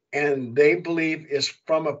they believe it's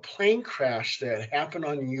from a plane crash that happened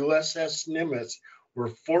on USS Nimitz, where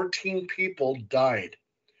 14 people died.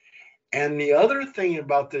 And the other thing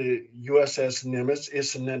about the USS Nimitz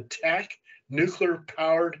is an attack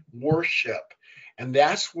nuclear-powered warship, and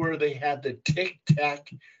that's where they had the Tic Tac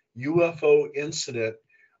UFO incident,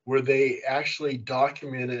 where they actually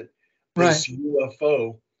documented this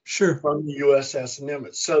UFO from the USS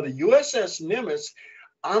Nimitz. So the USS Nimitz,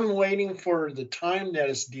 I'm waiting for the time that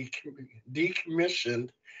is decommissioned,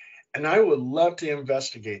 and I would love to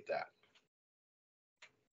investigate that.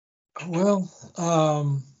 Well,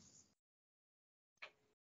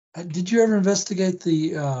 did you ever investigate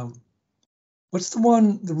the, what's the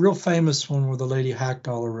one, the real famous one where the lady hacked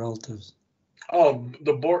all her relatives? Oh,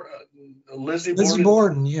 Lizzie Borden. Lizzie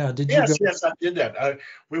Borden, yeah. Did you? Yes, I did that.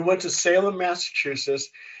 We went to Salem, Massachusetts,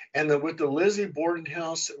 and with the Lizzie Borden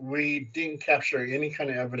house, we didn't capture any kind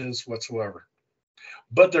of evidence whatsoever.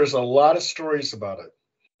 But there's a lot of stories about it.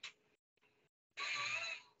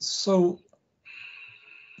 So,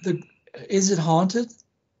 is it haunted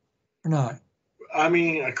or not? I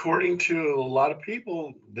mean, according to a lot of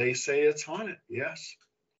people, they say it's haunted. Yes.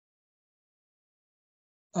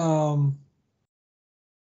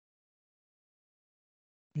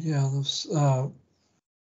 Yeah, those.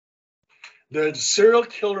 The serial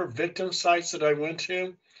killer victim sites that I went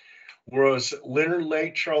to was Leonard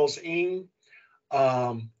Lake, Charles Ng.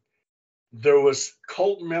 There was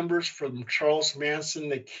cult members from Charles Manson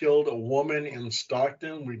that killed a woman in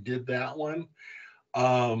Stockton. We did that one.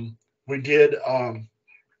 We did the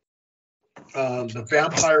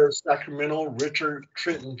vampire of Sacramento, Richard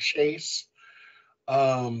Trenton Chase.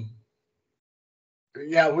 Yeah,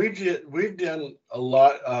 we've done a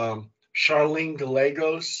lot. Charlene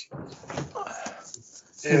Gallegos.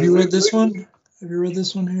 Have you read this one? Have you read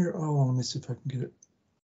this one here? Oh, let me see if I can get it.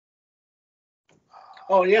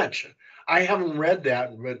 Oh yeah, I haven't read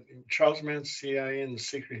that, but Charles Manson, CIA, and the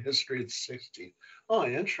Secret History of the 60s. Oh,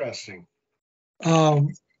 interesting. I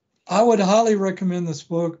would highly recommend this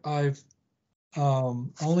book. I've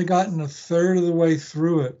only gotten a third of the way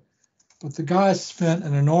through it, but the guy spent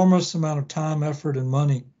an enormous amount of time, effort, and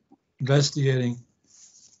money investigating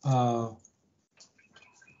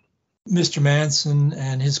Mr. Manson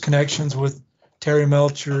and his connections with Terry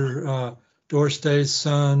Melcher, Doris Day's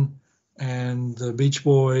son, and the Beach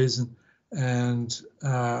Boys, and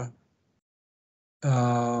I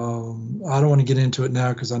don't want to get into it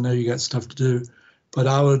now because I know you got stuff to do, but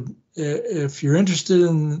I would, if you're interested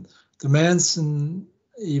in the Manson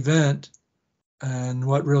event and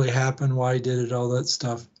what really happened, why he did it, all that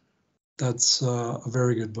stuff, that's a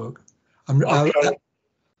very good book. I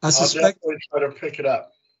suspect I'll definitely try to pick it up.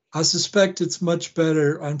 I suspect it's much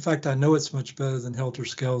better. In fact, I know it's much better than Helter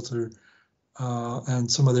Skelter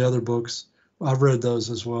and some of the other books. I've read those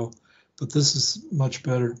as well, but this is much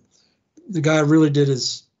better. The guy really did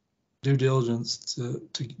his due diligence to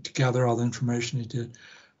gather all the information he did.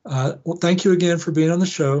 Well, thank you again for being on the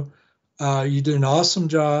show. You did an awesome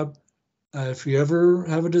job. If you ever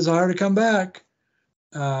have a desire to come back,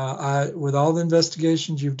 with all the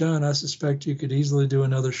investigations you've done, I suspect you could easily do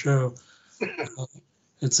another show.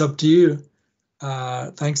 It's up to you.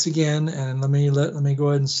 Thanks again, and let me go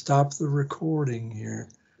ahead and stop the recording here.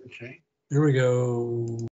 Okay. Here we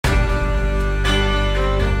go.